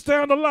 Yeah, I'm gonna just stay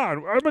on the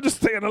line. Yeah,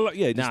 just Nah, stay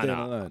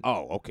nah. on the line.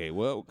 Oh, okay.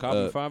 Well,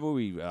 Carbon Fiber,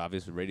 we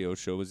obviously radio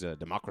show is a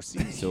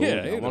democracy, so Yeah,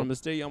 I want them to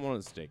stay. I want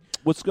them to stay.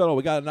 What's going on?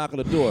 We got a knock on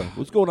the door.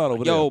 What's going on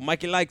over Yo, there?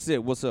 Mikey likes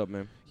it. What's up,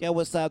 man? Yeah,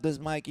 what's up? This is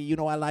Mikey. You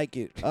know I like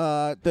it.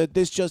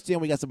 This just in,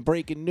 we got some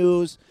breaking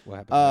news.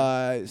 What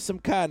happened? Some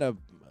kind of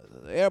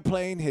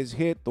airplane has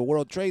hit the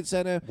World Trade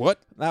Center. What?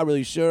 Not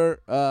really sure,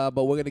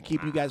 but we're gonna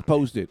keep you guys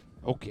posted.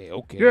 Okay.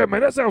 Yeah,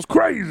 man, that sounds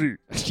crazy.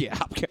 Yeah,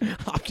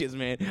 Hopkins,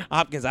 man.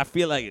 Hopkins, I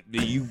feel like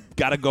you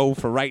got to go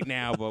for right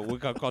now, but we're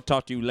going to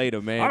talk to you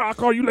later, man. I'll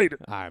call you later.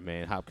 All right,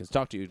 man. Hopkins,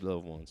 talk to your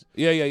loved ones.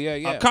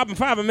 Yeah. Carbon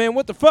Fiber, man,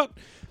 what the fuck?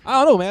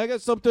 I don't know, man. I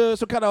got some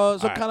kind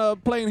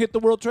of plane hit the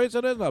World Trade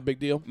Center. It's not a big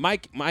deal.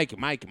 Mike. Get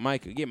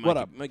Mikey. What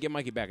up? Get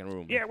Mikey back in the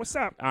room. Yeah, what's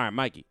up? All right,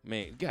 Mikey.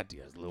 Man, you got to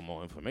give us a little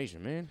more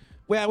information, man.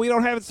 Well, we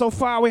don't have it so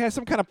far. We had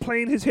some kind of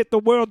plane has hit the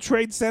World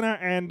Trade Center,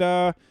 and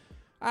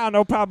I don't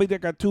know, probably they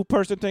got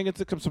two-person thing. It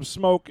took some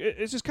smoke.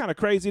 It's just kind of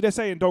crazy. They're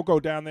saying don't go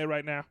down there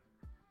right now.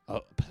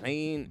 A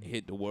plane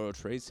hit the World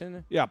Trade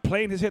Center? Yeah,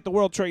 plane has hit the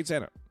World Trade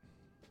Center.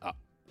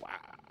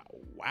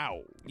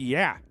 Wow.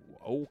 Yeah.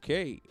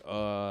 Okay.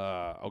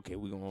 Okay,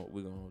 we're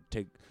gonna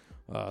take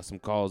some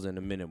calls in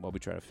a minute while we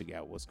try to figure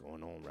out what's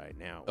going on right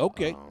now.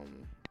 Okay.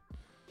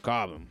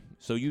 Carbon.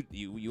 So you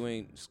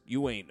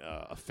ain't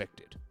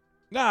affected.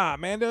 Nah,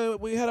 man.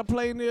 We had a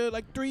plane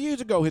like 3 years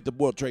ago hit the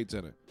World Trade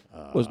Center.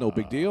 Was no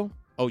big deal.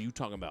 Oh, you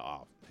talking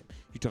about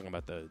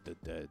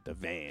the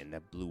van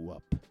that blew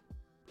up?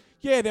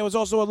 Yeah, there was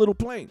also a little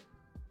plane.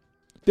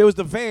 There was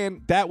the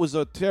van. That was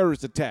a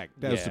terrorist attack.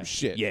 That was some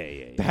shit.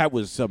 Yeah. That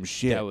was some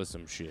shit. That was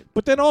some shit.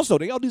 But then also,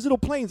 they got these little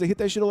planes. They hit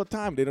that shit all the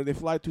time. They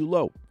fly too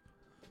low.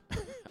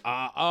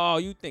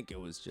 You think it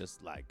was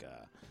just like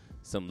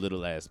some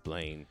little ass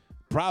plane?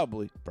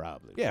 Probably.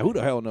 Probably. Yeah, who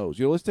the hell knows?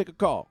 Let's take a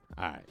call.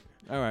 All right.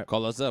 All right.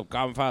 Call us up.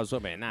 Carbon Fiber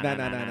Sweatband.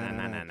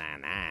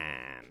 999.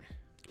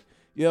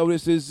 Yo,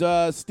 this is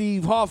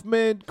Steve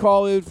Hoffman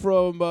calling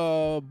from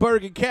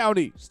Bergen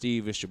County.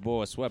 Steve, it's your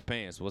boy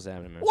Sweatpants. What's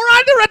happening, man? We're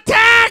under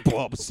attack!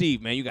 Boy,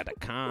 Steve, man, you got to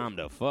calm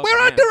the fuck We're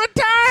down. under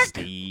attack!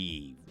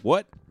 Steve.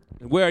 What?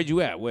 Where are you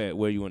at?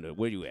 Where you under?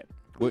 Where you at?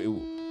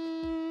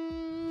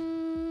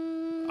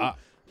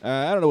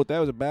 I don't know what that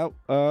was about.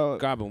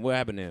 Carbon, what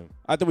happened to him?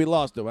 I thought we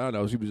lost him. I don't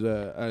know. He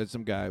was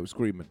some guy who was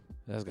screaming.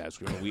 That guy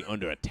screaming, we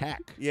under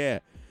attack. Yeah.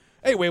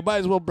 Anyway, might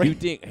as well break. You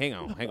think, hang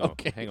on,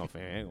 Okay. hang on,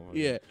 fam, hang on.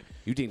 Yeah.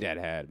 You think that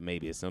had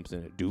maybe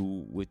something to do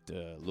with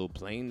the little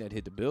plane that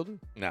hit the building?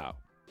 No,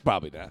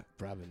 probably not.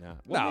 Probably not.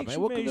 Nah, man,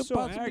 what could it so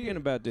possibly arrogant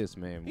be? about this,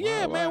 man?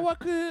 Yeah, Why- man.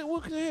 why-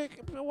 What the heck?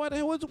 What the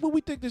hell? What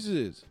we think this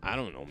is? I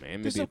don't know,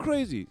 man. This Maybe so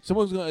crazy.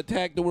 Someone's gonna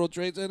attack the World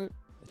Trade Center.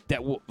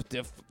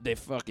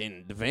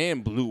 the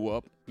van blew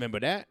up. Remember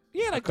that?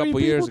 Yeah, like a couple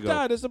 3 years people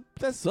ago. died.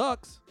 That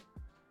sucks.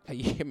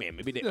 Yeah, man.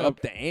 Maybe they Yeah.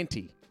 upped the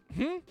ante.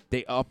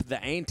 They up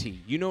the ante.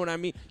 You know what I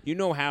mean? You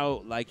know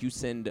how like you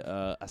send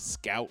a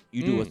scout,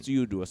 you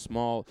do a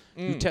small,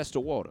 you test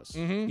the waters.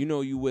 You know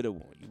you with a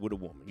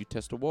woman, you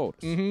test the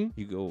waters.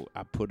 You go,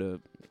 I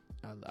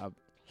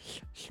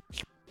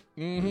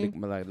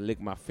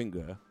lick my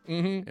finger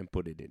and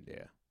put it in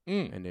there,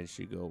 and then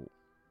she go,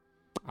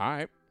 all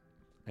right,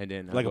 and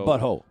then I Like a go,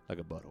 butthole. like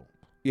a butthole.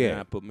 Yeah. And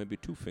I put maybe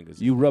 2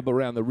 fingers. You rub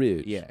around the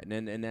ridge. Yeah, and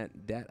then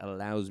that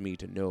allows me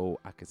to know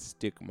I could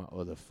stick my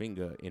other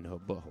finger in her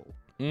butthole.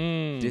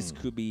 This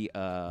could be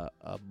a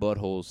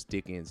butthole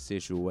sticking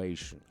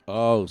situation.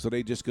 Oh, so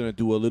they just gonna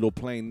do a little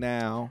plane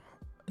now,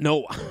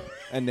 No,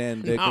 and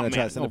then they're No, gonna try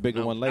man, to send a no, bigger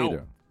no, one no.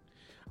 later.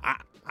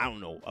 I don't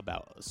know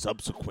about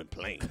subsequent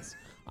planes.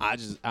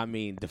 I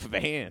mean, the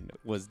van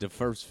was the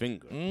first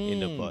finger in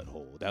the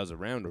butthole. That was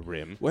around the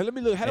rim. Well, let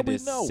me look. How And do we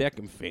the know?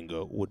 second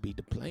finger would be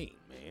the plane,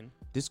 man.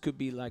 This could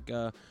be like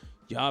y'all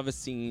ever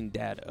seen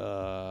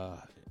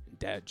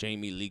that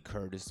Jamie Lee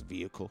Curtis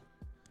vehicle?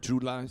 True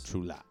Lies.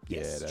 True Lies.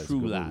 Yes, that's a True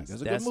good movie. Lies.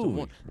 That's a good That's the movie.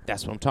 one.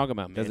 That's what I'm talking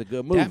about, man. That's a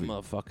good That movie.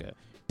 motherfucker,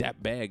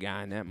 that bad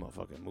guy in that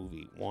motherfucking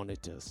movie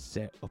wanted to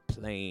set a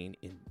plane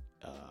into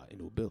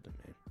a building,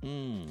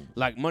 man.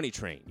 Like Money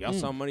Train. Y'all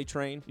saw Money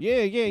Train?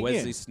 Yeah.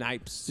 Wesley It's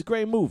Snipes, a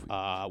great movie.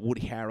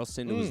 Woody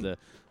Harrelson. It was the.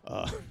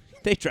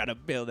 They try to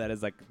build that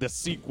as like the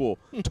sequel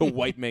to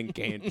White Men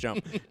Can't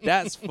Jump.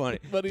 That's funny.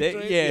 Money They-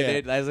 Train? yeah,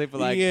 Yeah. that's like for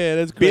like Yeah,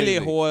 that's Billy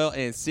crazy. Hoyle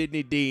and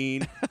Sidney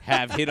Dean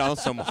have hit on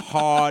some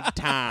hard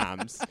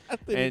times,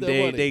 and that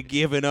funny. they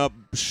giving up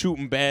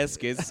shooting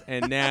baskets,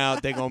 and now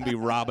they're gonna be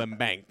robbing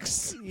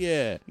banks.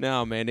 Yeah.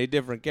 No, man, they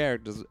different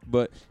characters.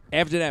 But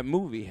after that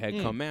movie had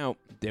come out,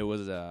 there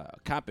was a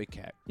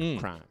copycat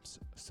crimes.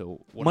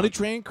 So what Money I'm-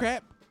 Train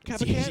crap.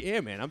 Copycat?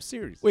 Yeah, man, I'm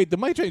serious. Wait, the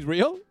Money Train's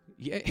real?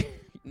 Yeah.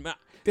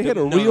 They had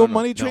a real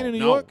money train in New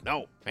York?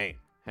 No, man.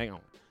 Hang on.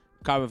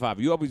 Carbon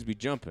Fiber, you always be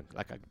jumping.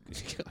 Like a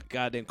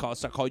goddamn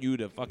call you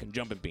the fucking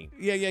jumping bean.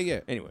 Yeah.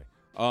 Anyway,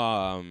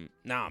 nah,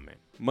 man.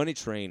 Money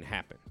Train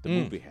happened. The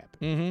movie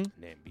happened. And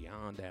then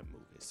beyond that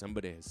movie,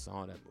 somebody had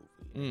saw that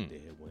movie and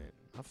they went,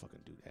 I'll fucking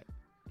do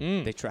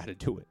that. They tried to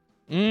do it.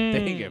 They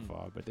didn't get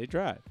far, but they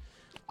tried.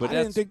 But I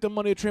didn't think the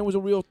Money Train was a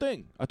real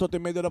thing. I thought they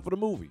made that up for the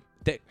movie.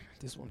 this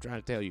is what I'm trying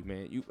to tell you,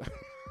 man. You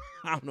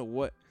I don't know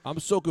what. I'm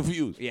so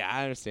confused. Yeah,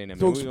 I understand that,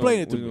 So man. explain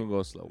it to We're me. going to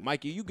go slow.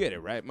 Mikey, you get it,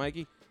 right,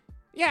 Mikey?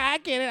 Yeah, I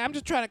get it. I'm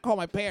just trying to call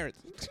my parents.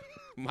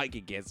 Mikey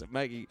gets it.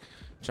 Mikey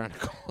trying to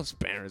call his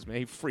parents, man.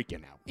 He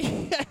freaking out.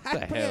 What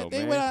the hell,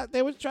 they man?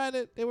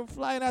 They were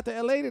flying out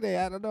to LA today.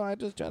 I don't know. I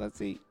just trying to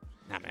see.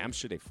 Nah, man, I'm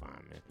sure they fine,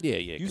 man. Yeah.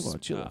 You Come on,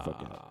 chill the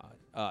fuck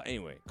out.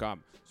 Anyway,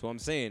 calm. So what I'm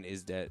saying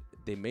is that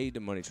they made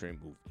the Money Train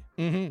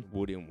movie,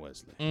 Woody and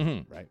Wesley,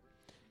 right?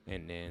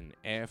 And then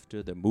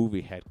after the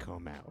movie had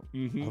come out,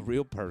 a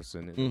real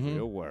person in the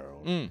real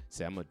world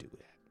said, I'm going to do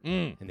that.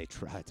 And they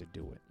tried to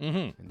do it.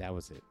 And that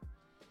was it.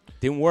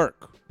 Didn't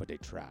work, but they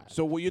tried.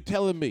 So what you're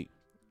telling me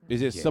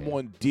is that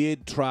someone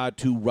did try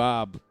to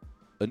rob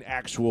an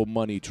actual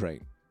money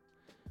train.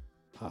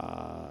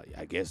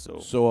 I guess so.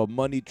 So a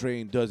money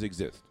train does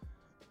exist.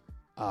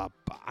 But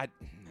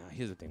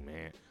here's the thing,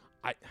 man.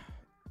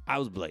 I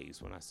was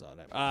blazed when I saw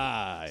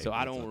that. So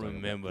I don't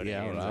remember the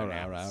ins and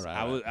outs.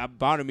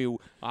 Part of me,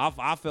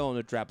 I fell in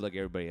the trap like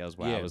everybody else.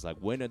 Where I was like,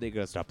 when are they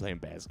gonna start playing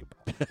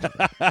basketball?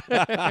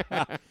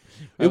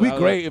 It'd be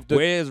great if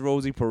where's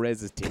Rosie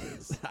Perez's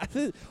titties? I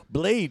think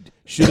Blade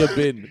should have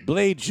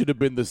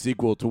been the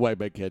sequel to White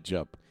Man Can't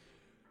Jump.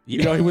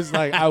 You know, he was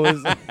like, he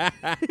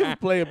was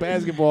playing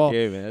basketball,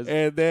 man,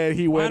 and then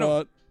he went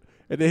on.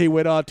 And then he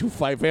went on to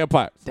fight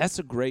vampires. That's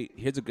a great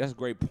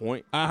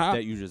point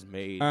that you just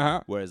made.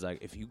 Whereas,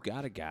 like, if you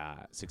got a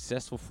guy,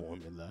 successful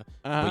formula,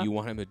 but you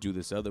want him to do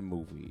this other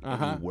movie,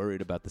 and you're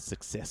worried about the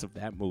success of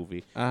that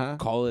movie,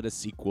 call it a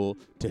sequel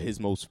to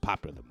his most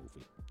popular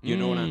movie. You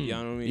know what I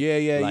mean?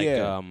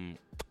 Yeah.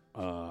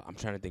 I'm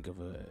trying to think of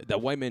the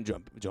White Man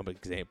Jump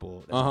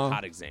example. That's a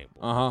hot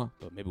example.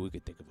 But maybe we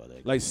could think of other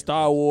examples. Like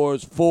Star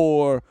Wars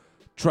 4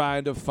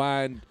 trying to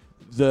find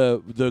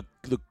the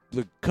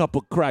cup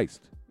of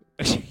Christ.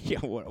 Yeah,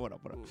 what up?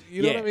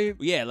 You know what I mean?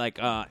 Yeah, like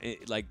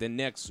the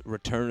next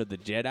Return of the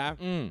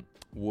Jedi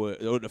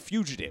or the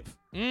Fugitive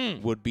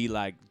would be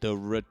like the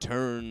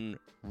return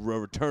of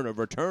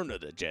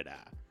the Jedi,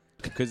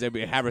 because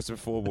Harrison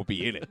Ford will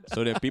be in it.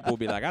 So then people will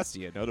be like, I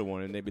see another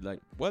one, and they'd be like,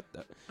 what?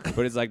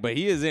 But it's like, but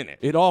he is in it.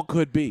 It all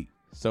could be.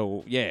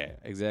 So yeah,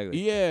 exactly.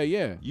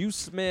 Yeah. You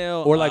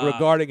smell or like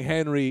regarding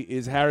Henry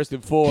is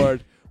Harrison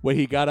Ford when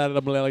he got out of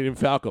the Millennium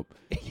Falcon.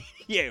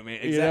 Yeah, man.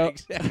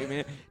 Exactly,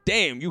 man.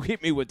 Damn, you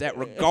hit me with that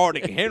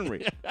regarding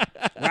Henry.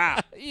 Wow.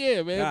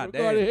 Yeah, man. God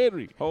Regarding damn.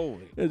 Henry.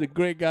 Holy. It's a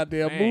great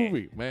goddamn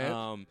movie,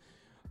 man.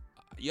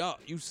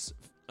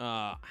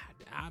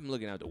 I'm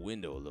looking out the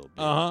window a little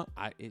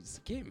bit. It's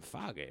getting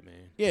foggy,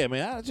 man. Yeah,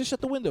 man. I just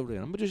shut the window then.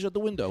 I'm gonna just shut the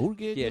window. Who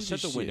gives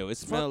shut the shit? window. It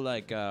smelled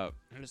like a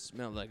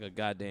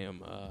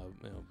goddamn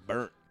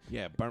burnt.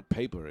 Yeah, burnt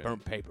paper.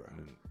 Burnt paper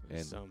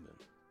and something.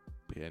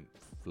 And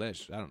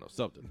flesh. I don't know,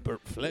 something.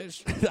 Burnt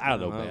flesh? I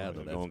don't know, man. I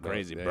don't know. Going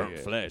crazy. Burnt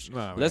flesh.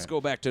 Nah, Let's go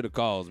back to the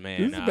calls, man.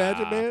 Can you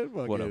imagine,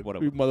 man? What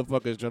up? We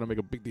motherfuckers trying to make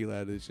a big deal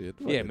out of this shit.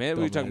 Yeah, man.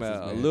 We were talking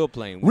about a Lil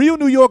plane. Real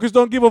New Yorkers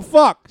don't give a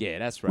fuck. Yeah,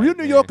 that's right. Real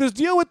New Yorkers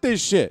deal with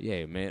this shit.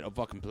 Yeah, man. A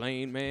fucking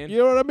plane, man. You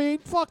know what I mean?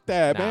 Fuck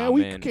that, Nah, man.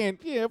 We man. can't.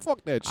 Yeah,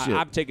 fuck that shit.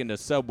 I've taken the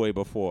subway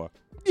before.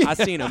 I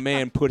seen a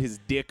man put his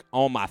dick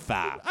on my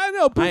thigh. I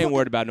know. I ain't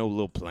worried about no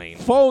little plane.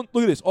 Phone.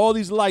 Look at this. All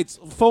these lights.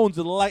 Phones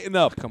are lighting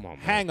up. Come on, man.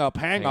 Hang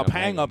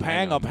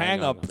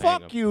up.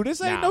 Fuck you.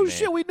 This ain't no man.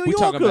 shit. We New we Yorkers.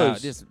 talking about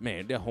this,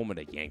 man. They're home of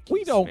the Yankees.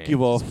 We don't man. give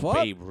a This is fuck.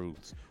 Babe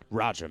Ruth,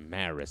 Roger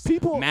Maris,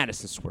 People-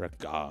 Madison Square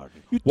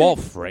Garden, You Walt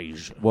think-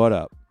 Frazier. What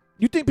up?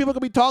 You think people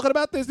gonna be talking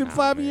about this in Nah,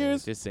 5 man,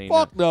 years? This ain't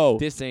Fuck no.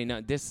 This ain't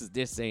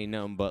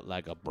nothing but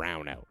like a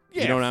brownout.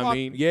 Yeah, you know what I fuck-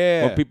 mean?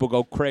 yeah. When people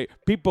go crazy.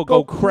 People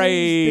go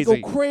crazy.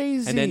 They go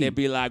crazy. And then they'd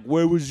be like,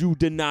 "Where was you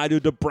the night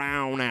of the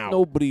brownout?"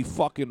 Nobody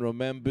fucking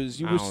remembers.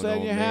 You I were don't sitting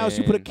in know, your house.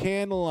 You put a man.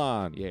 candle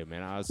on. Yeah,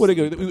 man. I was What are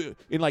they sleeping. gonna do?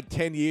 In like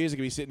 10 years? They're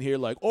gonna be sitting here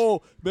like,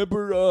 oh,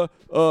 remember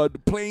the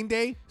plane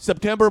day,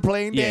 September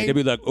plane Yeah, day. they'd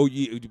be like, "Oh,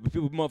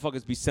 people,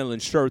 motherfuckers be selling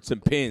shirts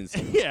and pins."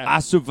 Yeah. I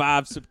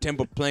survived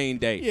September plane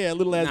day. Yeah,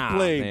 little ass nah,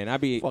 plane. man. I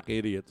be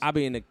idiots.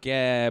 in the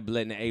cab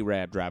letting the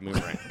Arab drive me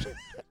around.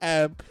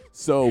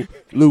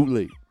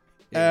 Absolutely.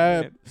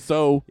 Yeah,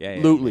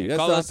 Absolutely. yeah. That's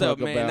Call what I'm us up,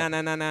 talking man.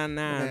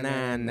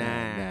 about.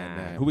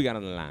 Nah. Who we got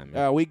on the line,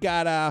 man? We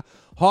got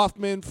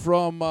Hoffman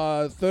from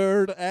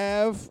 3rd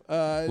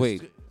Ave.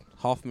 Wait,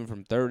 Hoffman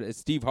from 3rd. It's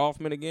Steve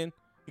Hoffman again?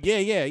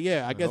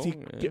 Yeah. I guess Oh, he.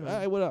 man. All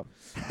right, what up?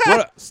 What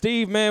up,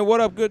 Steve, man? What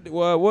up? Good.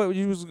 What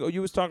you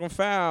was talking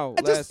foul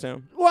I last just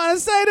time? want to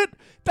say that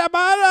I'm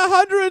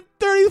on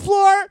 130th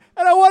floor,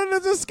 and I wanted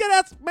to just get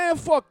out. Man,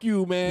 fuck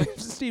you, man.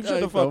 Steve, Get shut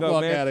the fuck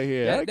up, man. out of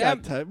here. I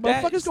got time.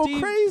 that Motherfuckers go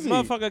Steve crazy.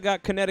 Motherfucker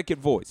got Connecticut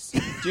voice.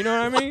 Do you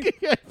know what I mean?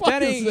 Yeah,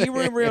 That ain't. fucking You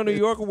were in real New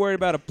York worried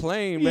about a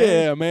plane, man.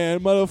 Yeah,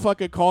 man.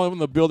 Motherfucker calling from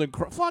the building.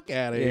 Fuck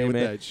out of here with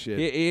man. that shit.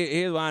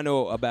 Here's what I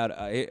know about.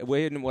 Here's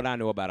what I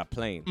know about a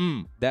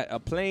plane. That a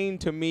plane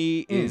to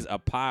me is a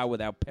pie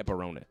without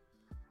pepperoni.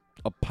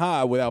 A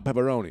pie without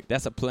pepperoni.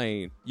 That's a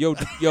plane. Yo,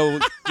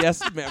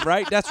 yes, man,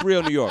 right? That's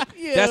real New York.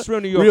 Yeah. That's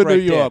real New York. Real right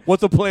New York. There.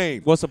 What's a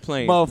plane? What's a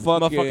plane?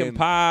 Motherfucking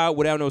pie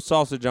without no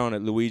sausage on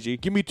it, Luigi.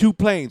 Give me 2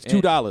 planes,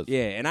 $2. Yeah,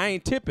 and I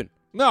ain't tipping.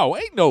 No,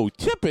 ain't no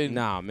tipping.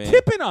 Nah, man.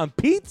 Tipping on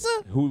pizza?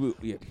 Who?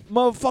 Yeah,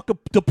 Motherfucker,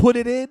 to put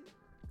it in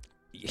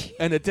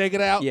and to take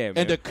it out yeah, man.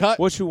 and to cut.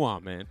 What you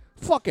want, man?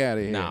 Fuck out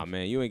of here. Nah,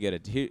 man, you ain't get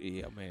a.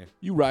 Yeah, man.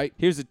 You right.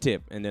 Here's a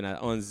tip, and then I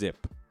unzip,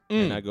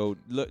 and I go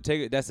look.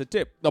 Take it. That's a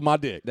tip. On my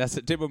dick. That's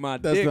the tip of my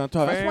That's dick. what I'm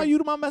talking. That's fam. why you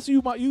the my messer.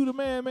 You the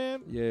man,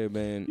 man. Yeah,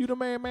 man. You the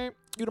man, man.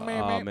 You the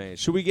man, Oh man. man,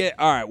 should we get?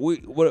 All right,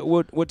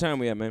 what time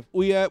we at, man?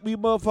 We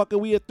motherfucker.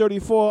 We at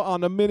 34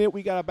 on the minute.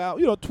 We got about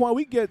 20.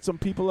 We get some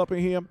people up in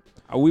here.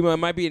 We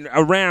might be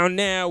around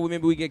now.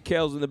 Maybe we get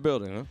Kels in the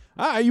building, huh?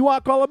 All right, you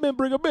want to call him in?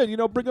 Bring him in. You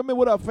know, bring him in.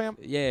 What up, fam?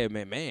 Yeah,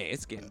 man,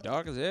 it's getting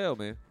dark as hell,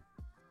 man.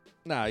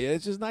 Nah, yeah,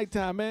 it's just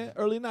nighttime, man.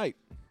 Early night.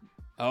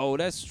 Oh,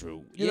 that's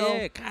true. You yeah,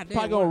 know, goddamn.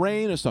 probably gonna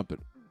rain or something.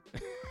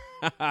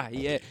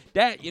 Yeah,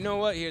 that. You know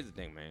what? Here's the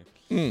thing, man.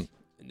 Mm.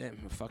 That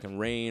fucking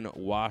rain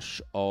wash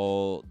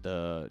all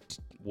the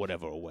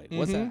whatever away.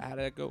 What's that? How did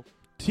that go?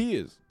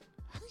 Tears.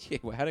 Yeah,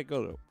 well, how'd it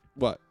go though?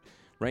 What?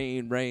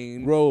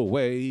 Rain. Go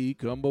away,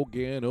 come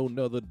again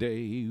another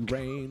day.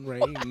 Rain,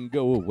 rain,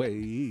 go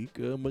away,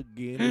 come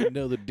again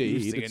another day. You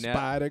The singing that?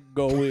 spider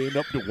going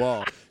up the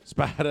wall.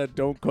 Spider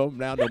don't come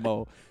down no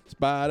more.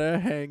 Spider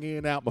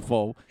hanging out my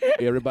phone.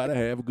 Everybody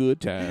have a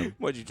good time.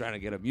 What, you trying to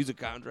get a music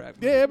contract?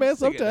 Yeah, man,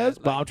 Singing sometimes.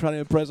 that, But like- I'm trying to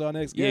impress our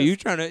next Yeah, guest. you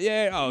trying to?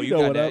 Yeah. Oh, You you know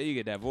got what that. up. You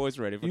get that voice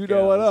ready for. You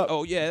know what Kels. up.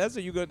 Oh yeah, that's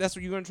what you go. That's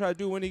what you're gonna try to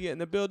do when you get in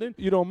the building.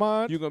 You don't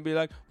mind? You're gonna be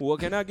like,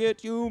 "What can I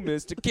get you,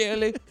 Mr.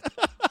 Kelly?"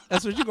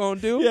 That's what you're gonna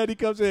do. Yeah, and he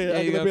comes in. Yeah,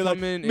 I'm you gonna be gotta like,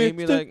 come in and he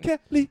be Mr. like-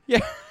 Kelly, Yeah.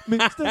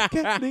 Mr.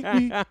 Kelly,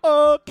 we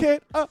all can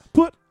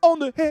put on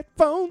the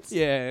headphones.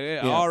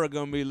 Yeah, Yeah. Aura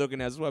gonna be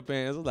looking at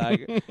sweatpants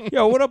like,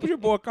 "Yo, what up with your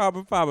boy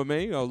Carbon Fiber,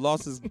 man? You know,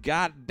 lost his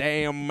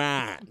goddamn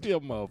mind." Dear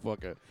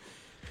motherfucker.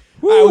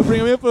 All right, we'll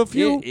bring him in for a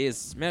few. It is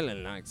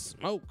smelling like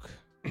smoke.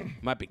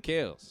 Might be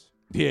Kels.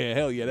 Yeah,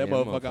 hell yeah, that Yeah,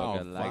 motherfucker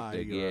on like fire.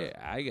 the, yeah,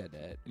 I got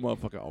that.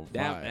 Motherfucker on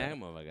That fire.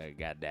 motherfucker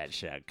got that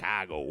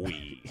Chicago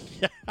weed.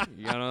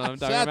 You know what I'm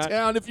talking Shot about?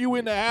 Town, if you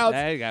in the house.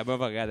 That guy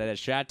motherfucker got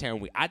that Chi-Town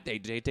weed. I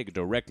think they take it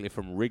directly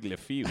from Wrigley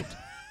Field.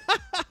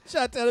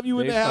 Shot Town, if you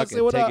in They the house. fucking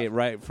Say what take up. it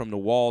right from the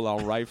wall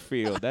on right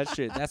field. That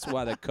shit. That's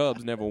why the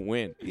Cubs never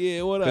win.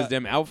 Yeah, what Because up?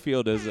 them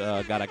outfielders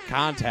got a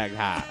contact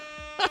high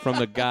from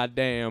the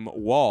goddamn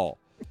wall.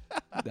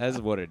 That's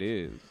what it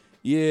is.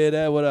 Yeah,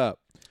 that what up.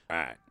 All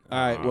right. All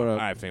right, what up? All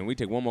right, fam. We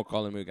take one more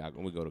call and we go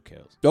to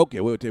Kels.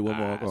 Okay, we'll take one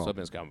more call.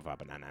 Something's coming for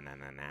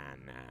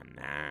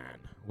 99999.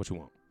 What you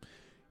want?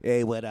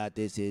 Hey, what up?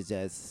 This is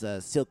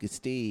Silky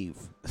Steve.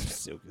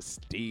 Silky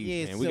Steve,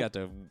 Yeah, man. We got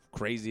the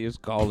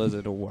craziest callers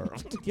in the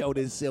world. Yo,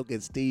 this Silky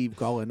Steve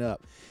calling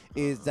up.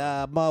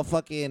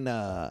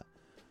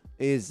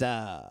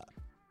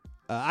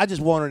 I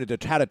just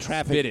wanted how the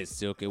traffic. Spit it,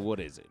 Silky. What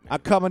is it, man? I'm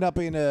coming up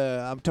I'm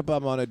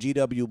on a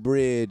GW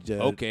bridge.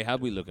 Okay, how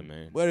we looking,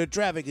 man? Where the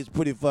traffic is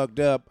pretty fucked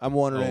up. I'm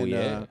wondering. Oh,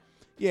 yeah?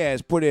 Yeah,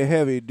 it's pretty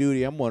heavy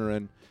duty. I'm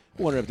wondering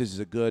if this is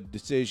a good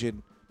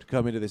decision to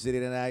come into the city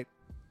tonight.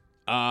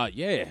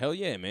 Yeah, hell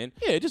yeah, man.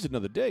 Yeah, just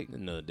another day.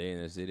 Another day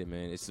in the city,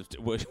 man. It's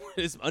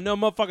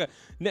another motherfucker.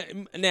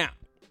 Now,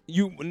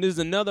 there's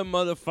another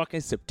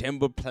motherfucking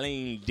September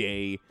Plain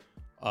Day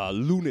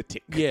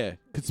lunatic. Yeah,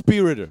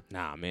 conspirator.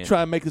 Nah, man.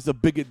 Try and make this a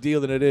bigger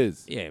deal than it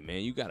is. Yeah,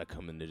 man, you gotta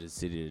come into the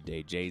city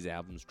today. Jay's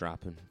album's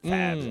dropping.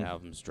 Fab's Mm.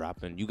 album's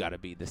dropping. You gotta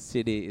be. The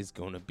city is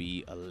gonna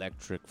be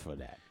electric for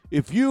that.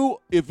 If you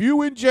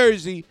in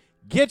Jersey,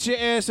 get your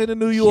ass into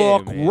New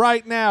York man.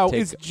 right now.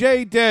 Take It's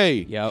J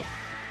Day. Yep.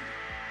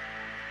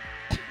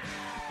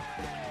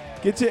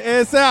 Get your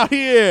ass out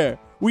here.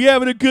 We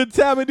having a good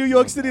time in New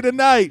York City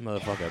tonight.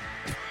 Motherfucker.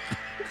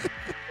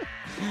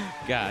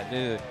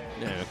 God,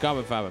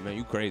 Carbon Fiber, man,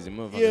 you crazy.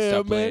 Motherfucker, Yeah,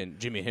 stop man. playing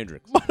Jimi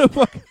Hendrix.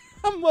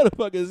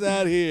 Motherfuckers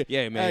out here.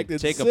 Yeah, man. Acting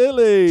Take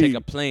silly.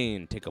 a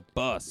plane, take a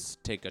bus,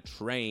 take a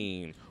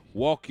train.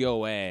 Walk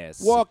your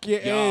ass. Walk your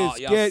ass.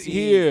 Get see,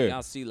 here.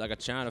 Y'all see like a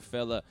China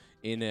fella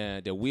in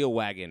the wheel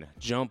wagon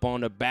jump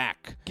on the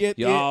back. Get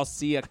y'all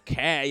see a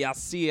cab. Y'all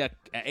see a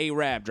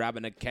Arab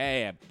driving a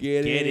cab.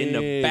 Get in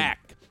the in.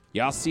 back.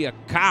 Y'all see a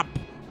cop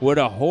with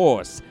a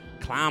horse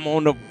climb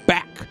on the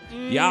back.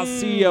 Y'all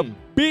see a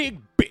big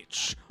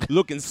bitch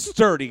looking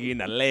sturdy in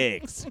the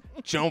legs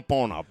jump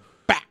on a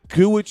back.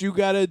 Do what you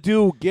gotta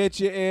do. Get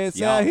your ass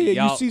Y'all- out here. You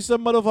y'all- see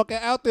some motherfucker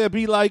out there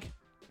be like,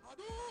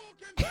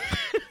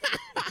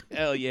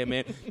 Hell yeah,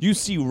 man. You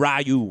see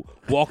Ryu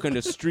walking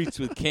the streets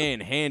with Ken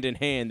hand in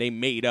hand. They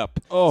made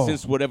up Oh.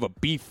 since whatever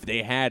beef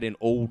they had in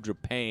old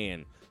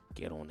Japan.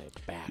 Get on their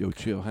back. yo,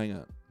 chill, hang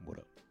on. What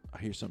up? I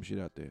hear some shit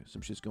out there.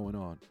 Some shit's going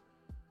on.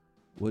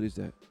 What is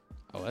that?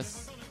 Oh,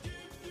 that's...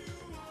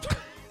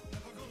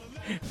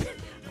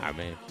 All right,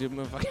 man. Dude,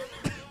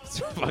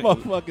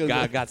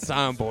 Motherfuckers. got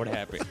soundboard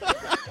happy.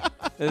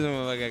 This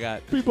motherfucker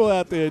got... People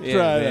out there Yeah,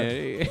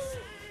 trying man.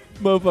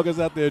 motherfuckers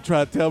out there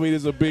trying to tell me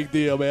this is a big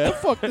deal, man.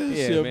 Fuck this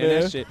Yeah, shit,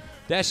 man.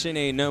 That shit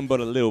ain't nothing but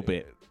a little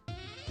bit.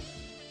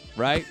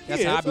 Right?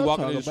 That's Yeah, how I that's be what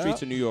I'm walking in the talking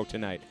streets about. of New York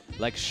tonight.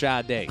 Like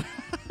Sade.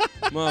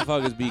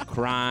 Motherfuckers be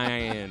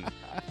crying.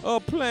 A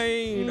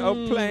plane, a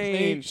plane.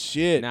 Ain't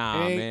shit.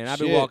 Nah, Ain't man. I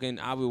shit.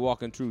 be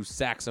walking through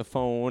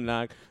saxophone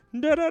like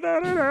da da da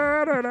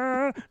da da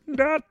da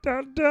da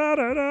da da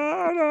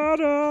da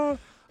da.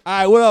 All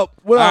right, what up?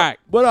 What All up? right.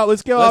 What up?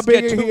 Let's get Let's our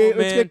big get in to here. it,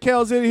 Let's man. get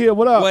Kels in here.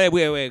 What up?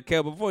 Wait,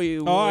 Kel, before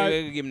you All right.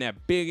 give him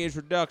that big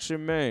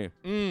introduction, man.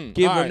 Mm,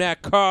 Give all him right.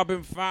 that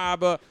carbon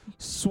fiber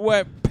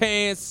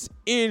sweatpants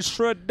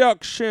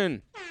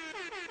introduction.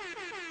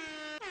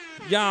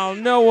 Y'all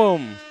know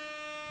him.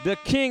 The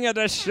king of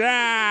the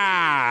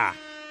shy.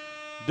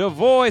 The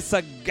voice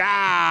of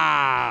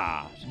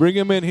God. Bring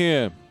him in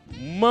here.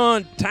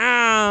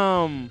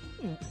 Montam.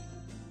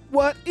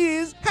 What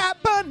is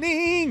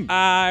happening?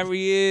 Here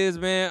he is,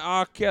 man.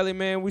 R. Kelly,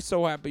 man. We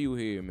so happy you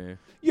here, man.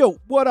 Yo,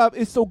 what up?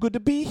 It's so good to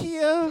be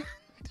here.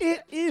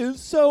 It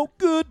is so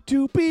good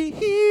to be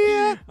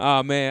here.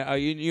 Oh, man.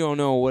 You don't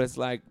know what it's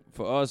like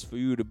for us, for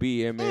you to be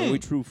here, man. We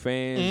true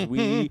fans.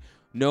 We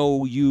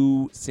know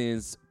you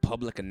since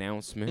public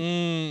announcement.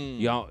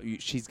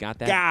 She's got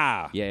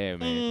that. Yeah,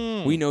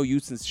 man. We know you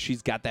since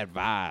she's got that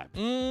vibe.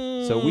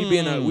 So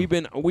we've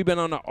been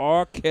on the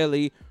R.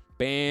 Kelly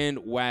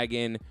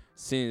bandwagon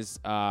since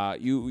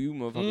you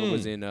motherfucker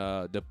was in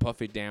the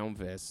puffy down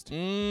vest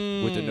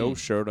with the no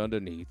shirt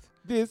underneath,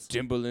 This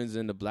Timberlands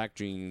and the black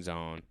jeans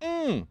on,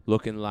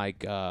 looking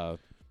like I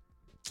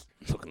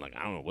don't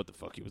know what the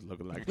fuck he was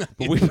looking like.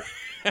 But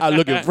I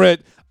looking fresh.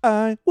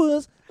 I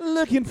was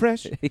looking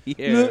fresh.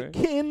 Yeah.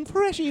 Looking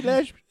freshy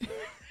lesh.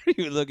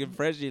 You looking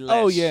freshy.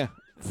 Oh yeah,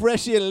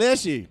 freshy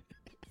leshy.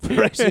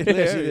 Freshy You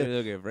leshy.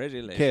 looking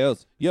freshy.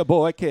 Kels, your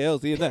boy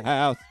Kels in the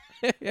house.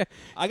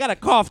 I got a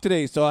cough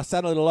today, so I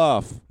sound a little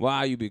off.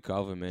 Why you be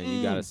coughing, man?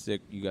 You got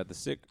the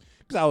sick.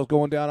 Cause I was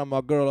going down on my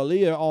girl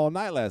Aaliyah all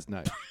night last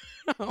night.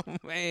 Oh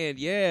man,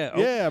 yeah.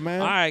 Yeah,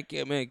 man. All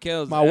right, man,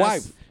 Kels. My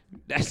wife.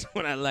 That's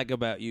what I like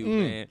about you,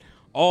 man.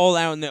 All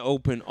out in the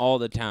open all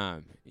the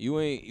time. You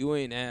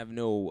ain't have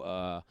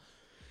no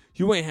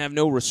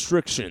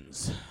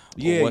restrictions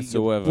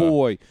whatsoever. Your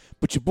boy.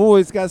 But your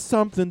boy's got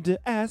something to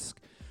ask.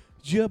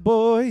 Your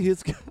boy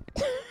is got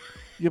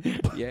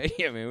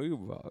Yeah,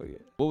 man.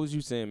 What was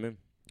you saying, man?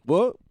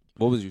 What?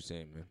 What was you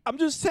saying, man? I'm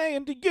just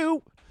saying to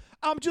you,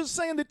 I'm just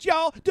saying that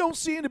y'all don't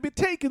seem to be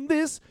taking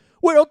this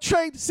World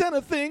Trade Center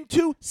thing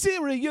too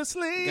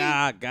seriously.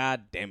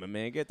 God damn it,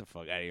 man. Get the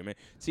fuck out of here, man.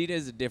 See,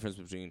 there's a difference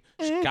between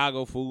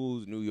Chicago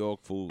fools, New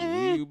York fools. You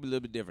a little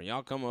bit different.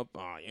 Y'all come up,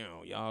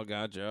 y'all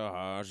got your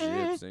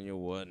hardships and your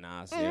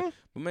whatnots. Yeah.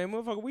 But, man,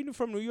 motherfucker, we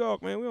from New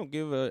York, man. We don't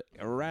give a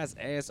rat's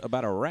ass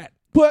about a rat.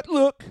 But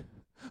look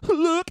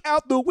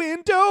out the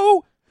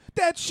window.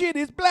 That shit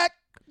is black.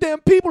 Them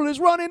people is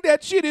running.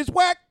 That shit is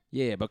whack.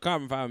 Yeah, but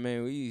Carbon Fiber,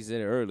 man, we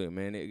said it earlier,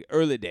 man.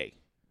 Early day.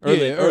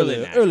 Early night.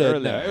 Just Early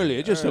early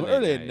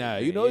night, night.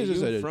 man. You know, it's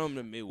just You a from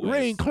the Midwest.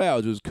 rain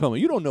clouds was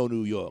coming. You don't know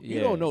New York. You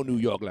Yeah. don't know New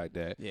York like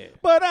that. Yeah.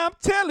 But I'm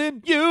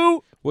telling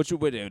you, What you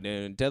with there?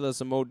 Then tell us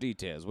some more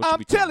details. What I'm you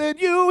be talking telling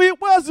you, it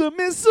was a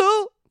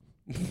missile.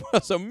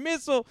 What's a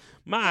missile?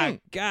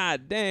 My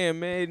God damn,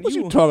 man. What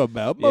you talking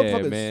about? Yeah,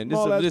 Motherfucking man.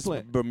 small ass This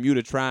plane.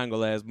 Bermuda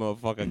Triangle ass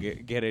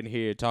motherfucker get in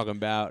here talking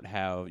about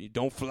how you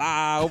don't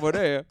fly over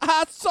there.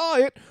 I saw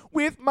it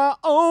with my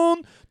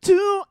own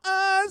 2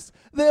 eyes.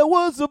 There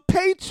was a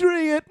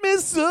Patriot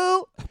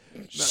missile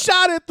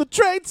shot at the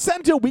Trade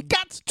Center. We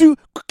got to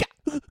get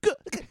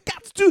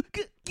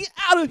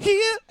out of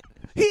here.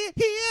 Here.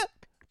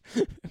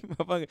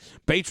 Motherfucking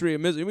Patriot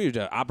missile. We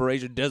to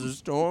Operation Desert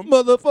Storm.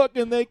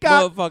 Motherfucking, they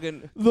got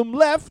Motherfucking them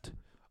left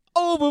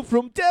over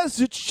from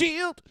Desert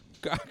Shield.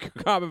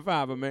 Carbon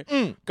Fiber,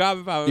 man.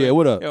 Carbon Fiber. Yeah, man.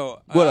 what up?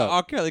 Yo, What up?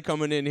 R. Kelly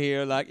coming in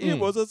here like, it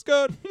was a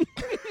scud.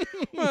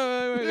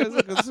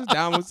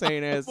 Saddam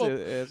Hussein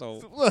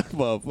asshole.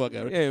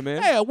 Motherfucker. Yeah,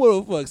 man. Hey,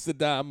 what the fuck,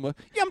 Saddam?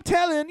 I'm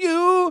telling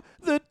you,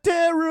 the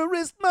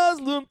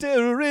Muslim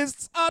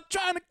terrorists are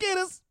trying to get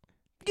us.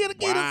 Get us.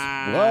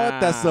 What?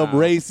 That's some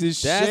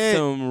racist That's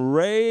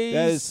shit.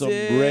 That is some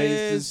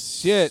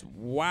racist shit.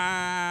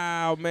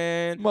 Wow,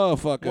 man.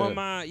 Motherfucker.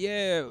 Woman,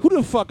 yeah. Who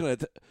the fuck are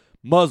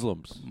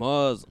Muslims?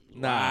 Muslim.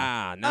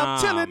 Nah. Nah,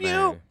 I'm telling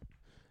man. you.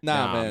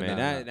 Nah, man.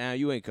 That, now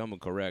you ain't coming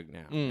correct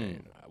now,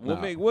 man.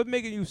 What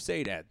making you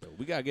say that though?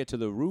 We gotta get to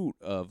the root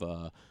of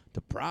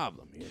the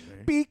problem here,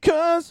 man.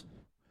 Because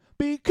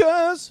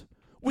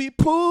we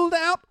pulled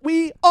out,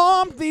 we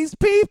armed these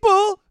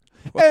people,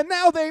 and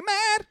now they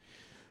mad.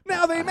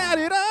 Now they mad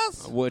at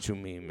us. What you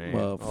mean, man?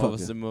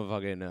 Motherfucker.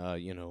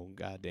 Motherfucking,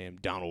 goddamn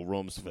Donald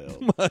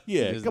Rumsfeld.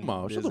 Yeah, This- come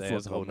on, shut the this fuck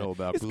asshole up, know man.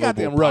 about It's global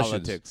goddamn Russians,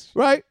 politics.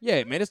 right?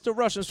 Yeah, man, it's the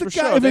Russians The for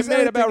guy- sure. if They it's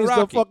mad about anything, it's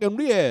the Rocky.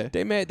 fucking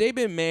yeah. They've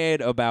been mad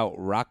about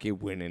Rocky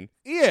winning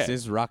Yeah.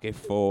 since Rocky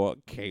 4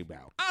 came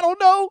out. I don't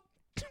know.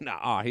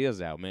 Nah,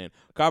 here's out, man.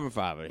 Carbon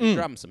Fiber,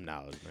 drop him some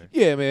knowledge, man.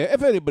 Yeah, man.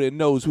 If anybody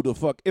knows who the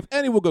fuck, if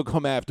anyone gonna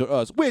come after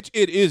us, which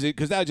it isn't,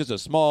 because that's just a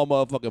small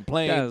motherfucking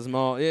plane, That's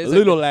small. a It's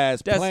little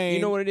ass That's, plane.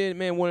 you know what it is,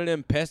 man? One of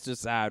them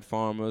pesticide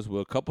farmers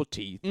with a couple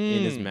teeth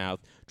in his mouth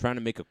trying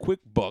to make a quick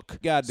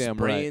buck. Goddamn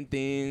spraying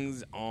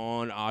things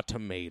on our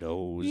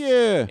tomatoes.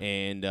 Yeah.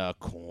 And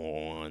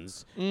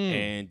corns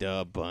and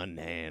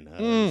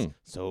bananas.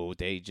 So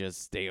they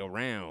just stay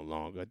around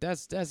longer.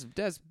 That's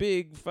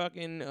big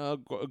fucking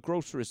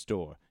grocery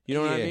store. You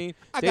know what I Yeah. mean?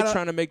 I They're gotta-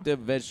 trying to make the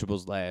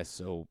vegetables last.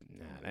 So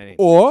that ain't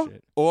Or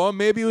shit.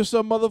 maybe it was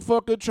some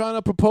motherfucker trying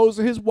to propose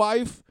to his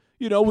wife,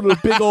 with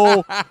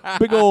a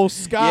big old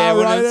sky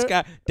Yeah,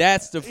 rider.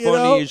 that's the You know?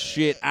 funniest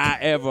shit I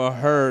ever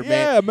heard,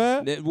 Yeah,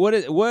 man. man. What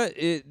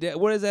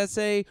does that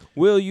say?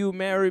 Will you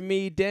marry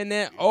me? Then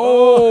that.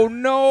 Oh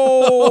no!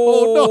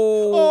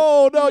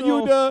 Oh no!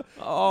 You the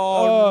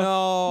Oh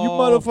no! you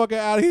motherfucker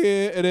out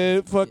here and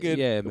then fucking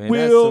Yeah, man.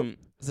 will That's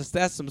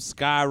That's some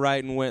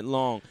skywriting went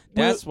long.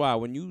 That's why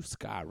when you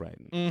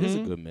skywriting, this is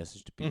a good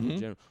message to people in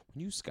general.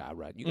 When you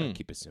skywriting, you gotta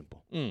keep it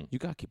simple. You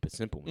gotta keep it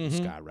simple when you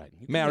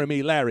skywriting. Marry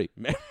me, Larry.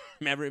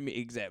 Marry me,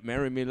 exact.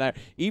 Marry me, Larry.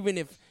 Even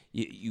if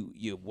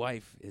your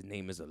wife, his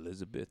name is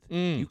Elizabeth,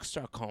 you can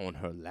start calling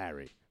her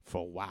Larry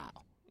for a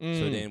while.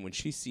 So then when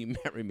she see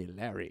Marry Me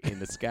Larry in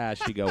the sky,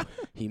 she go,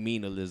 he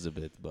mean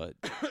Elizabeth, but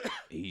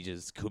he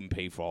just couldn't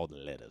pay for all the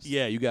letters.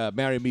 Yeah, you got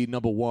Marry Me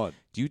 #1.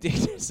 Do you think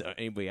there's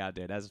anybody out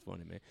there, that's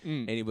funny, man,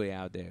 anybody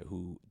out there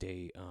who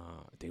they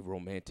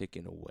romantic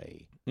in a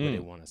way where they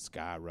want to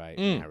skywrite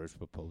marriage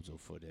proposal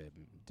for their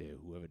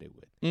whoever they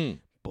with.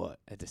 But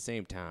at the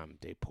same time,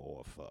 they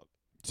poor fuck.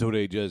 So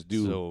they just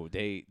do. So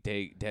they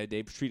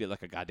treat it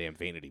like a goddamn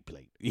vanity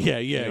plate. Yeah,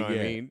 You know what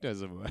I mean?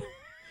 That's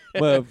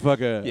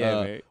Motherfucker,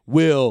 man.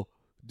 Will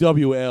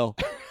WL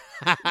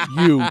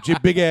you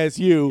big ass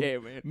you Yeah,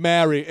 man.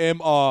 marry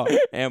MRE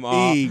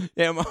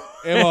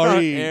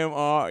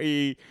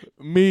MRE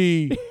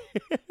me,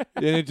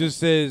 and it just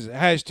says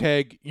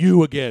hashtag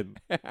you again,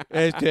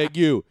 hashtag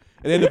you,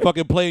 and then the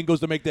fucking plane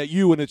goes to make that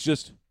you, and it's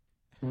just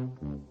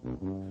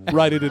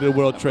right into the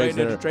World Trade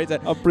Center.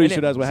 I'm pretty sure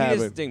that's what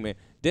happened. This is the thing, man.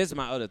 This is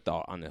my other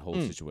thought on the whole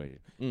situation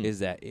is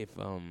that if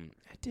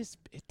this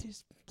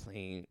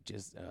plane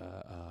just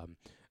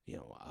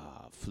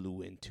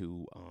flew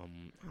into I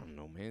don't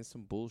know, man,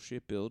 some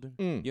bullshit building.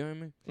 You know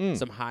what I mean?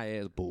 Some high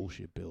ass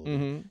bullshit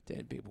building.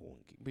 Then people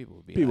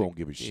won't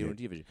give a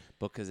shit.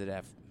 Because of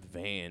that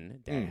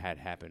van that had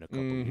happened a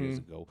couple of years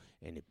ago,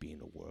 and it being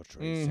the World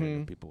Trade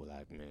Center. People were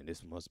like, man,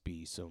 this must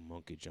be some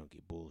monkey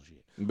junkie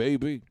bullshit.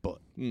 Baby, But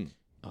and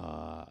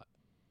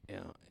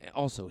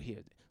also here,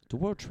 the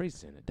World Trade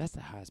Center, that's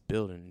the highest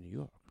building in New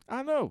York.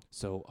 I know.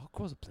 So of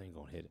course a plane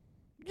gonna hit it.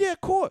 Yeah,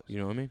 of course. You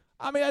know what I mean?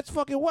 I mean, that's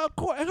fucking wild.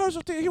 And here's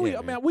the thing.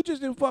 We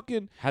just didn't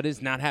fucking. How does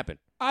this not happen?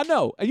 I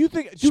know. And you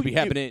think. It should be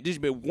happening. This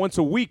should be once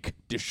a week.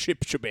 This shit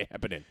should be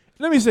happening.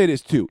 Let me say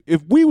this, too.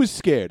 If we was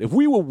scared, if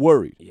we were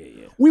worried,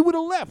 we would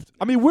have left.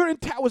 I mean, we're in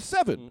Tower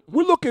 7.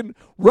 We're looking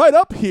right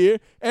up here,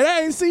 and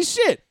I ain't see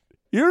shit.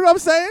 You know what I'm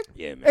saying?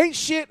 Yeah, man. Ain't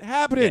shit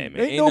happening. Yeah,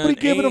 man. Ain't nobody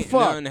giving a fuck.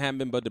 Ain't nothing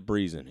happening but the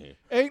breeze in here.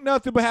 Ain't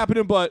nothing but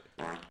happening but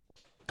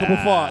couple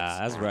farts.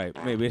 That's right.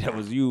 Maybe that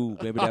was you.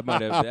 Maybe that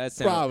might have.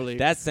 Probably.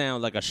 That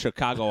sounds like a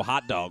Chicago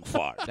hot dog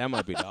fart. That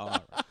might be the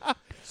R.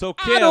 So,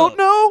 Kel, I don't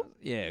know.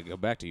 Yeah, go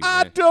back to you,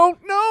 I man.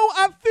 don't know.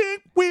 I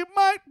think we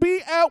might be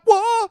at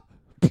war.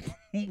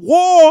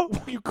 War?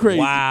 You crazy.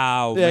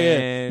 Wow, Yeah,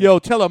 man. yeah. Yo,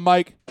 tell him,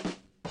 Mike.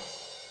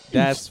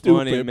 That's stupid,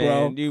 funny,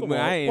 man. bro. Come on,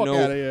 I ain't fuck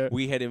outta know here.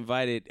 we had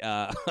invited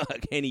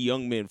Kenny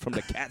Youngman from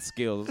the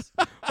Catskills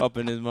up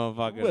in this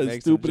motherfucker. What a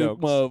Make some stupid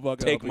jokes. motherfucker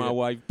Take up my here.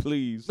 wife,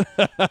 please.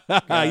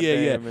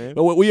 Yeah. man.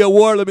 But we at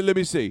war. Let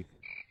me see.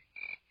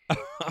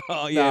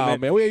 Oh yeah, Nah,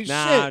 man, we ain't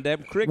nah, shit.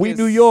 Them crickets. We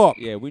New York.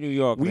 Yeah, we New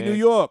York. We man. New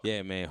York.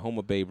 Yeah, man. Home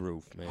of Babe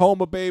Ruth, man. Home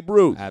of Babe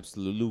Ruth.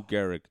 Absolute Lou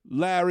Gehrig.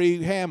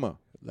 Larry Hammer.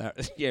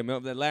 Yeah,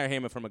 man. Larry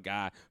Hammer from a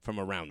guy from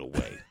around the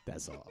way.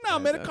 That's all. No,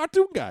 man, a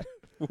cartoon guy.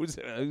 Who's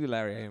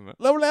Larry Hammer?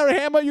 Larry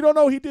Hammer, you don't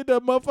know he did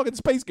the motherfucking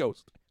Space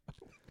Ghost.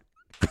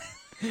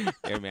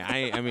 Yeah, man.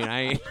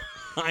 I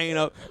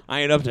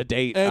ain't up to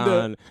date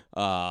And,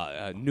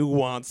 on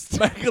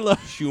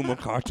nuanced humor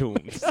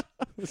cartoons.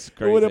 It's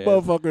crazy. What that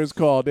motherfucker is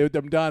called? They were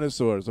them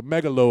dinosaurs, the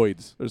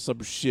megaloids or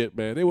some shit,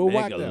 man. They were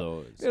whacked out.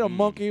 Megaloids. They're a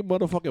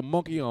motherfucking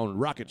monkey on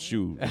rocket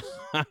shoes. Yeah,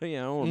 I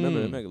don't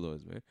remember the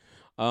megaloids,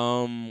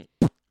 man.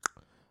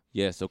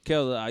 Yeah, so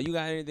Kel, you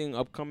got anything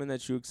upcoming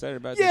that you excited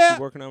about that you're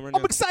working on right now?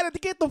 I'm excited to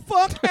get the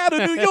fuck out of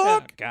New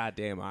York.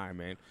 Goddamn, all right,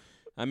 man.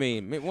 I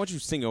mean, why don't you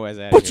sing your ass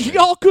out But here,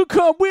 y'all could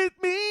come with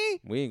me.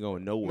 We ain't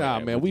going nowhere. Nah,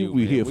 man, with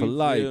we you, here for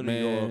life, feel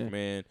man. New York,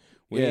 man.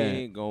 We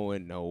ain't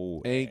going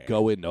nowhere. Ain't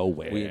going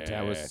nowhere. We in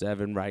Tower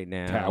 7 right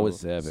now. Tower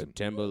 7.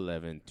 September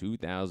 11,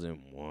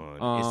 2001. It's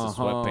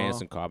the Sweatpants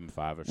and Carbon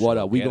Fiber show. What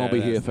up? We Get gonna out be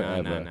of here us.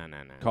 forever. Nah.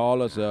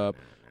 Call us up.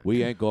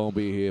 We ain't gonna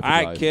be here for All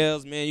right, life.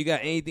 Kels, man, you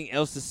got anything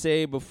else to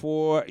say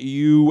before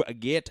you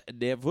get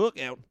the fuck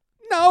out?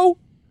 No.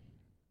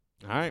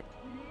 All right.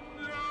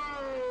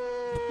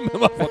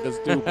 Motherfucker's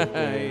stupid, man.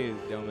 Hey,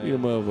 dumbass. You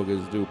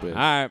motherfucker's stupid. All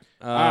right.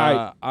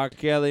 right. R.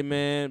 Kelly,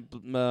 man,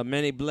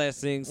 many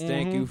blessings.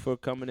 Thank you for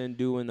coming and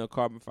doing the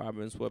Carbon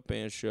Fiber and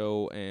Sweatpants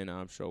show, and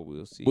I'm sure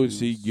we'll see We'll you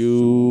see you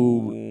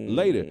soon.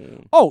 later.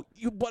 Oh,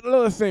 but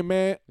another thing,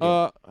 man.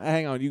 Yeah.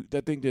 Hang on.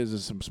 I think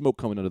there's some smoke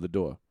coming under the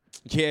door.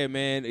 Yeah,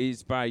 man,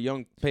 it's by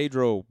Young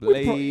Pedro We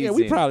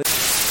Blazing. probably.